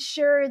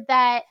ensure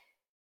that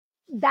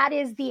that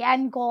is the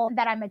end goal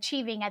that I'm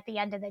achieving at the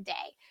end of the day.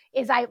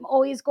 Is I'm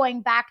always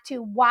going back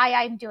to why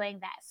I'm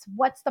doing this.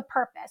 What's the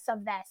purpose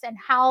of this? And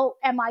how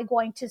am I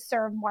going to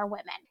serve more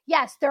women?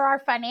 Yes, there are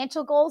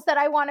financial goals that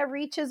I want to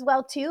reach as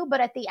well too, but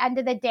at the end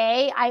of the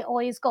day, I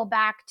always go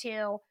back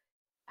to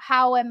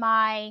how am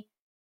I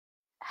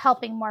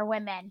helping more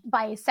women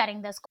by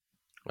setting this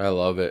I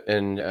love it.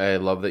 And I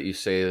love that you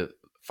say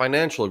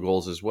financial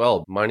goals as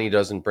well. Money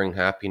doesn't bring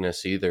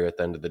happiness either at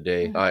the end of the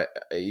day. goal.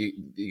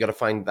 You got to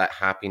find that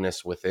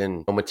happiness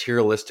within.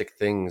 Materialistic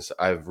things,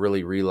 I've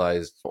really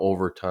realized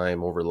over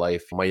time, over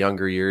life. In my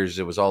younger years,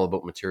 it was all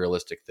about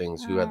materialistic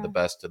things. Who had the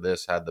best of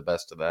this, had the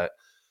best of that.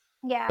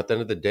 Yeah. At the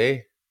end of the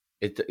day,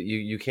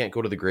 you can't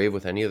go to the grave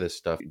with any of this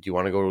stuff. Do you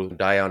want to go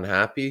die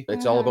unhappy?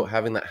 It's all about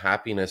having that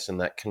happiness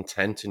and that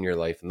content in your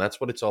life. And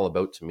that's what it's all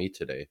about to me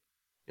today.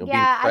 Being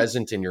Yeah,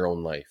 present in your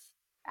own life.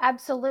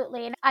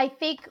 Absolutely. And I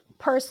think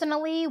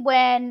personally,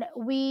 when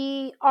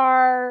we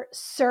are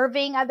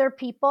serving other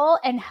people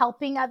and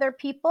helping other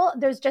people,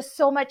 there's just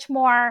so much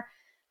more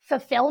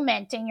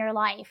fulfillment in your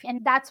life.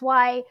 And that's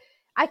why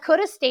I could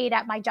have stayed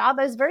at my job.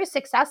 I was very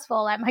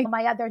successful at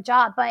my other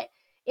job, but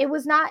it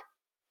was not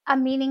a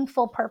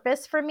meaningful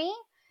purpose for me.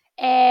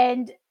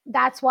 And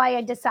that's why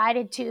I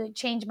decided to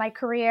change my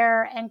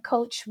career and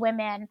coach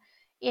women,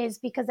 is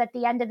because at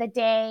the end of the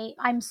day,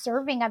 I'm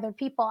serving other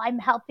people, I'm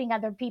helping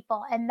other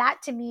people. And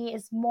that to me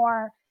is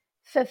more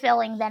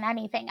fulfilling than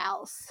anything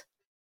else.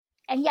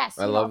 And yes,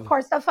 I of love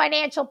course, the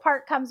financial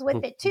part comes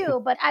with it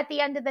too. But at the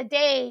end of the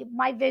day,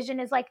 my vision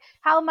is like,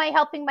 how am I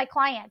helping my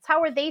clients?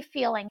 How are they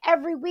feeling?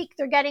 Every week,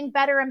 they're getting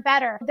better and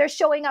better. They're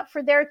showing up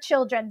for their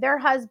children, their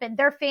husband,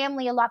 their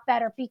family a lot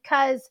better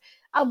because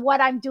of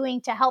what I'm doing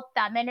to help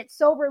them. And it's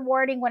so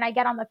rewarding when I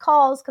get on the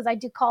calls, because I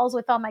do calls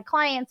with all my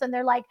clients, and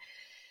they're like,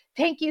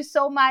 thank you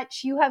so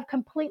much. You have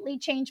completely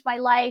changed my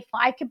life.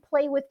 I can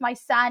play with my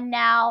son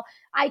now.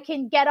 I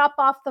can get up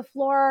off the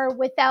floor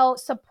without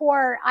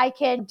support. I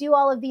can do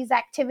all of these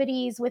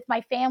activities with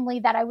my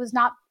family that I was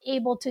not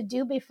able to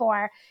do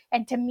before.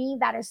 And to me,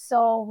 that is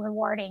so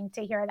rewarding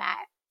to hear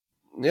that.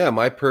 Yeah,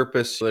 my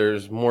purpose,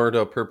 there's more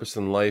to a purpose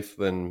in life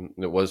than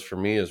it was for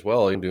me as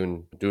well.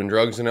 Doing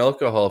drugs and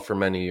alcohol for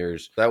many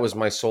years. That was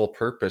my sole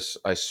purpose,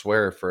 I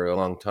swear, for a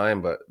long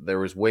time, but there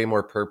was way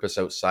more purpose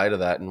outside of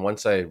that. And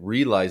once I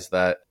realized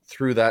that,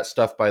 threw that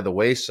stuff by the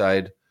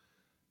wayside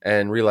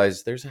and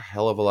realized there's a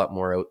hell of a lot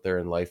more out there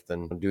in life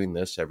than doing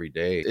this every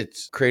day.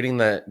 It's creating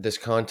this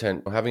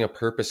content, having a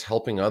purpose,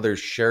 helping others,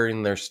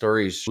 sharing their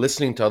stories,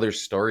 listening to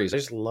others' stories. I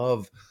just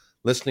love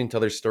listening to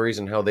other stories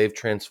and how they've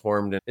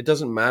transformed. And it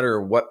doesn't matter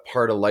what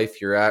part of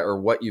life you're at or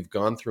what you've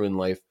gone through in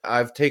life.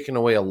 I've taken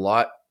away a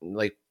lot,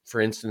 like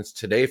for instance,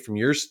 today from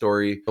your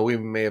story, we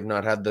may have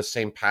not had the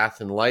same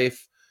path in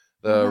life,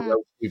 the Mm-hmm.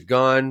 route we've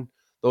gone,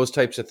 those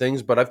types of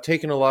things, but I've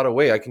taken a lot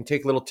away. I can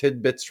take little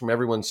tidbits from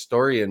everyone's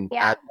story and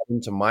Yeah. add that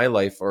into my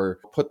life, or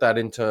put that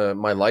into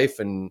my life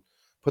and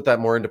put that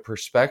more into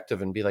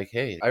perspective and be like,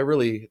 hey,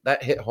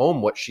 that hit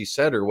home what she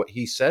said or what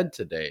he said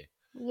today.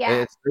 And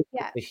Yeah. it's great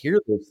Yeah. to hear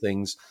those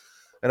things.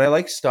 And I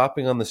like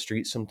stopping on the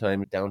street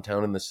sometime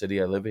downtown in the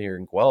city. I live here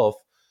in Guelph,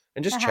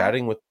 and just Uh-huh.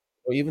 chatting with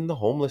even the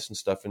homeless and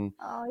stuff. And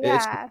Oh,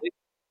 it's yeah. great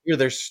to hear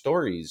their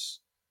stories.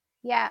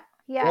 Yeah,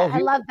 We're yeah, all I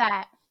human. love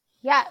that.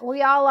 Yeah,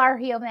 we all are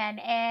human,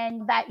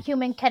 and that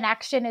human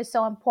connection is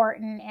so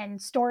important.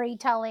 And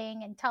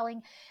storytelling and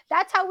telling,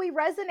 that's how we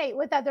resonate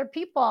with other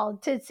people,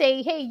 to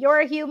say, hey, you're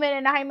a human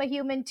and I'm a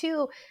human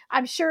too.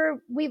 I'm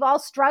sure we've all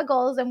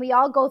struggles and we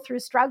all go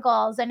through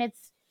struggles, and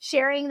it's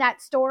sharing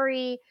that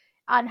story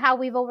on how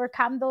we've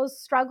overcome those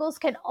struggles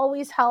can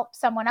always help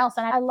someone else.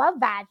 And I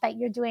love that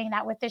you're doing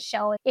that with this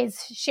show,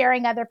 is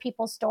sharing other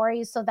people's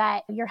stories so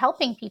that you're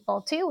helping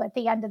people too at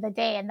the end of the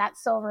day. And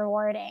that's so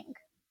rewarding.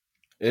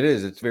 It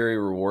is. It's very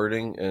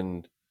rewarding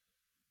and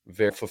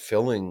very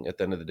fulfilling at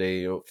the end of the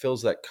day. It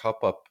fills that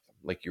cup up,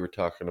 like you were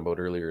talking about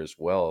earlier as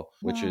well,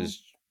 which Mm.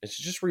 is, it's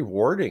just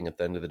rewarding at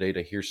the end of the day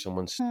to hear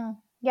someone's. Hmm.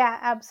 Yeah,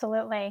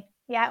 absolutely.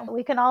 Yeah,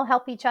 we can all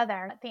help each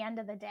other at the end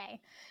of the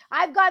day.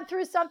 I've gone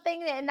through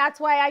something, and that's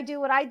why I do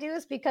what I do,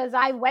 is because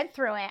I went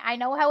through it. I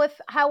know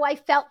how I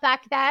felt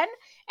back then,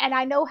 and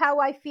I know how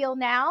I feel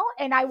now,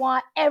 and I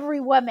want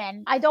every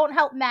woman. I don't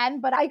help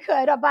men, but I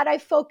could, but I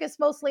focus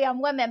mostly on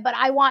women, but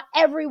I want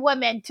every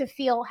woman to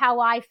feel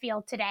how I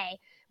feel today,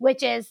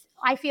 which is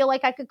I feel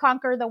like I could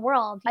conquer the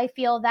world. I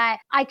feel that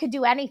I could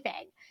do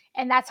anything,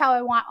 and that's how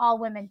I want all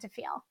women to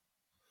feel.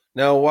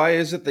 Now, why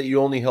is it that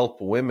you only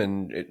help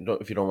women,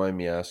 if you don't mind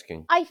me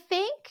asking? I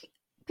think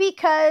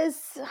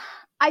because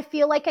I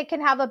feel like I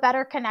can have a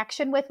better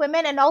connection with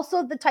women, and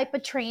also the type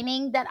of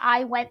training that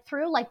I went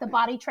through, like the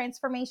body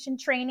transformation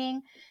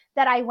training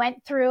that I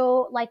went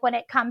through, like when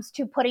it comes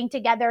to putting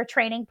together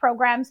training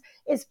programs,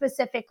 is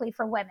specifically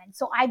for women.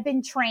 So I've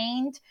been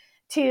trained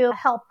to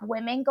help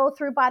women go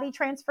through body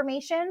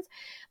transformations.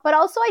 But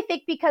also, I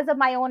think because of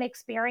my own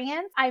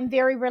experience, I'm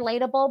very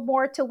relatable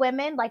more to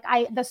women. Like,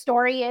 the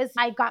story is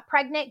I got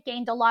pregnant,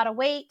 gained a lot of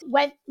weight,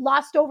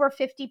 lost over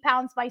 50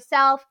 pounds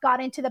myself, got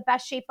into the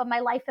best shape of my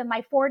life in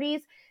my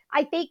 40s.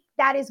 I think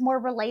that is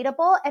more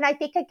relatable. And I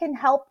think I can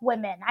help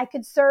women. I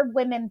could serve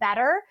women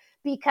better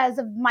because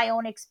of my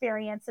own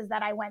experiences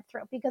that I went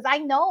through, because I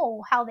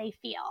know how they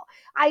feel.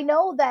 I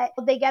know that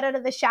they get out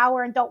of the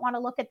shower and don't want to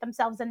look at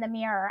themselves in the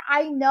mirror.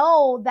 I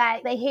know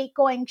that they hate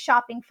going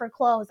shopping for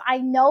clothes. I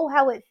know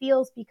how it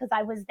feels because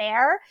I was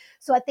there.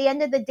 So at the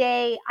end of the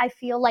day, I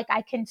feel like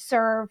I can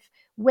serve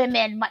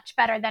women much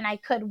better than I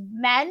could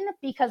men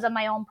because of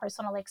my own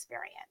personal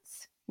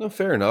experience. No,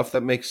 fair enough.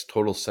 That makes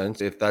total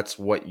sense. If that's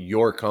what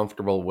you're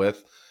comfortable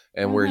with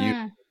and where you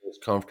Mm-hmm. is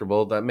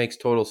comfortable, that makes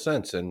total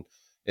sense. And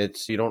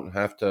it's, you don't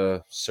have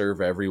to serve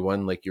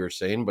everyone like you were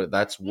saying, but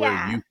that's where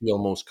Yeah. you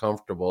feel most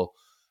comfortable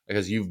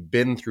because you've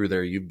been through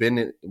there. You've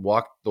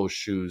walked those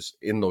shoes,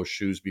 in those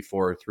shoes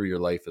before through your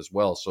life as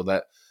well. So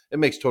that it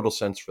makes total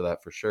sense for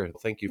that for sure.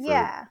 Thank you for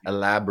Yeah.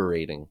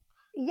 elaborating.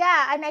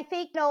 Yeah. And I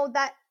think,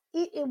 that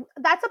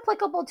that's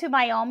applicable to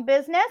my own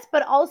business,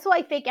 but also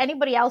I think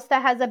anybody else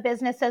that has a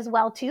business as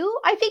well too.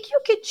 I think you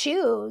could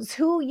choose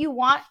who you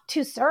want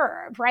to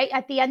serve, right?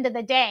 At the end of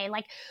the day,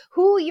 like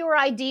who your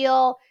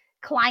ideal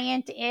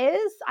client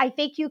is, I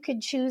think you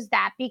could choose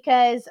that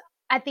because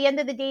at the end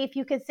of the day, if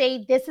you could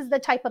say this is the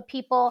type of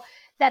people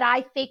that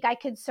I think I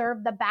could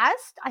serve the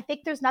best, I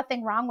think there's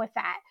nothing wrong with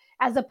that,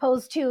 as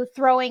opposed to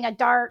throwing a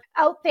dart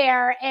out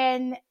there,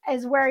 and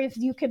as where if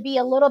you could be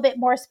a little bit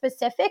more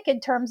specific in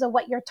terms of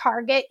what your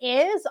target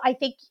is, I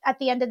think at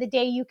the end of the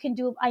day you can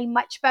do a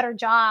much better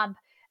job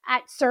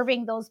at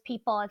serving those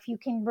people if you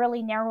can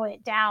really narrow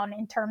it down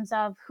in terms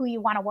of who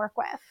you want to work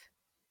with.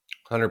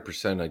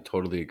 100%. I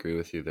totally agree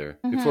with you there.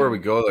 Before we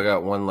Mm-hmm. go, I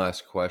got one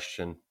last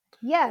question.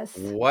 Yes.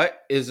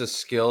 What is a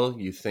skill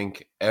you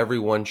think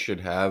everyone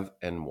should have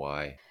and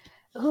why?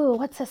 Ooh,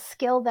 what's a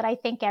skill that I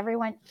think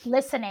everyone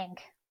listening?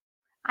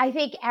 I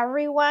think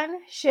everyone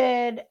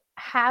should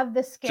have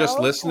the Just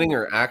skill listening to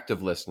or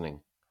active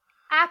listening?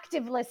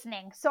 active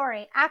listening,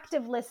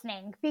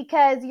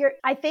 because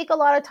I think a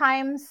lot of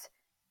times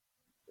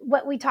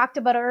what we talked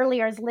about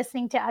earlier is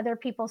listening to other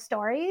people's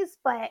stories,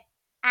 but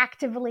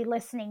actively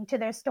listening to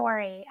their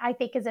story, I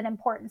think is an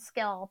important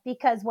skill,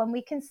 because when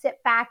we can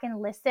sit back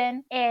and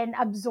listen and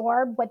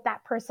absorb what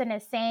that person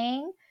is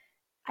saying,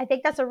 I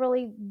think that's a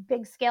really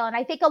big skill. And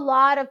I think a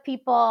lot of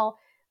people,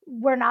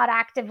 we're not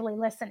actively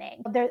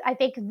listening. I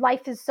think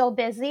life is so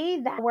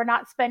busy that we're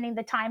not spending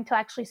the time to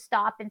actually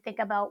stop and think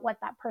about what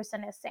that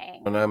person is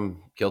saying. When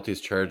I'm guilty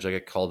as charged, I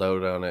get called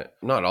out on it.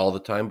 Not all the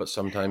time, but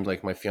sometimes,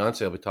 like my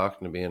fiance will be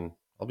talking to me and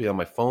I'll be on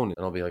my phone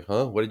and I'll be like,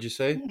 huh, what did you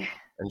say?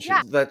 And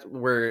Yeah, that's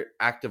where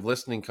active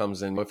listening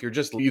comes in. If you're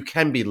just, you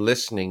can be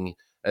listening,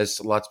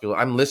 as lots of people,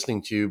 I'm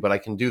listening to you, but I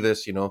can do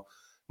this, No,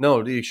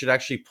 you should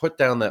actually put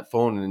down that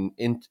phone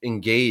and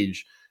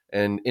engage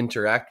and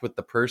interact with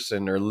the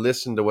person or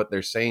listen to what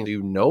they're saying.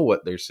 You know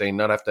what they're saying,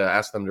 not have to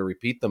ask them to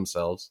repeat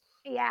themselves.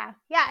 yeah,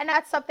 yeah. And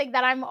that's something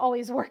that I'm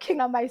always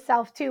working on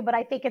myself too. But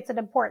I think it's an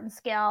important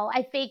skill.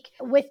 I think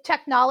with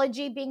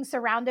technology being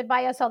surrounded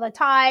by us all the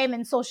time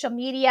and social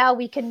media,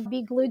 we can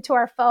be glued to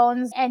our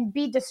phones and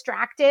be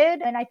distracted.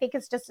 And I think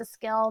it's just a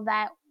skill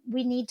that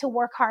we need to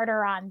work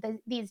harder on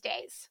these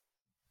days.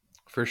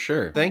 For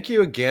sure. Thank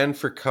you again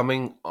for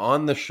coming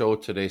on the show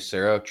today,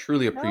 Sarah.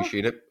 Truly No,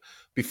 appreciate it.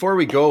 Before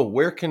we go,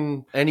 where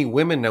can any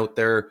women out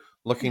there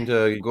looking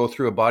to go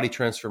through a body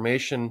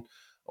transformation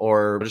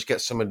or just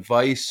get some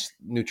advice,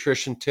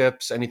 nutrition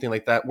tips, anything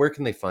like that, where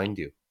can they find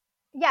you?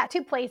 yeah,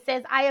 two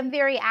places. I am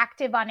very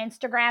active on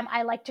Instagram.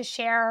 I like to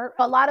share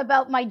a lot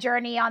about my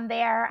journey on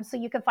there. So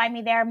you can find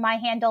me there. My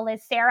handle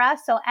is Sarah.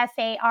 So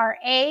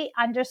SARA_Frenza,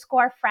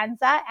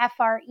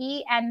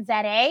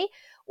 FRENZA.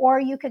 Or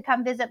you could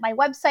come visit my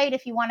website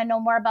if you want to know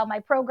more about my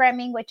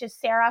programming, which is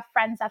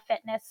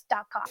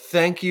sarahfrenzafitness.com.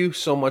 Thank you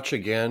so much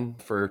again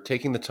for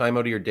taking the time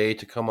out of your day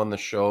to come on the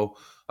show.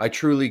 I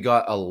truly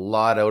got a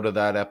lot out of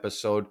that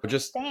episode.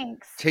 Just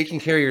Thanks. taking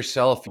care of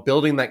yourself,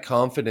 building that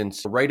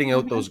confidence, writing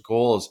out Mhm. those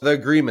goals, the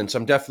agreements.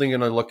 I'm definitely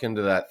going to look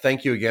into that.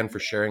 Thank you again for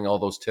sharing all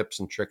those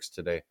tips and tricks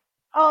today.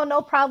 Oh,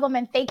 no problem.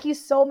 And thank you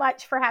so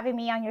much for having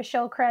me on your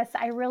show, Chris.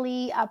 I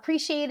really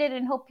appreciate it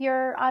and hope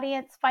your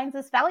audience finds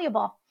this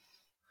valuable.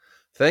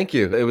 Thank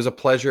you. It was a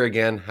pleasure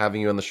again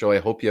having you on the show. I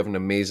hope you have an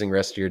amazing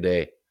rest of your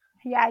day.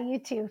 Yeah, you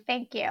too.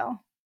 Thank you.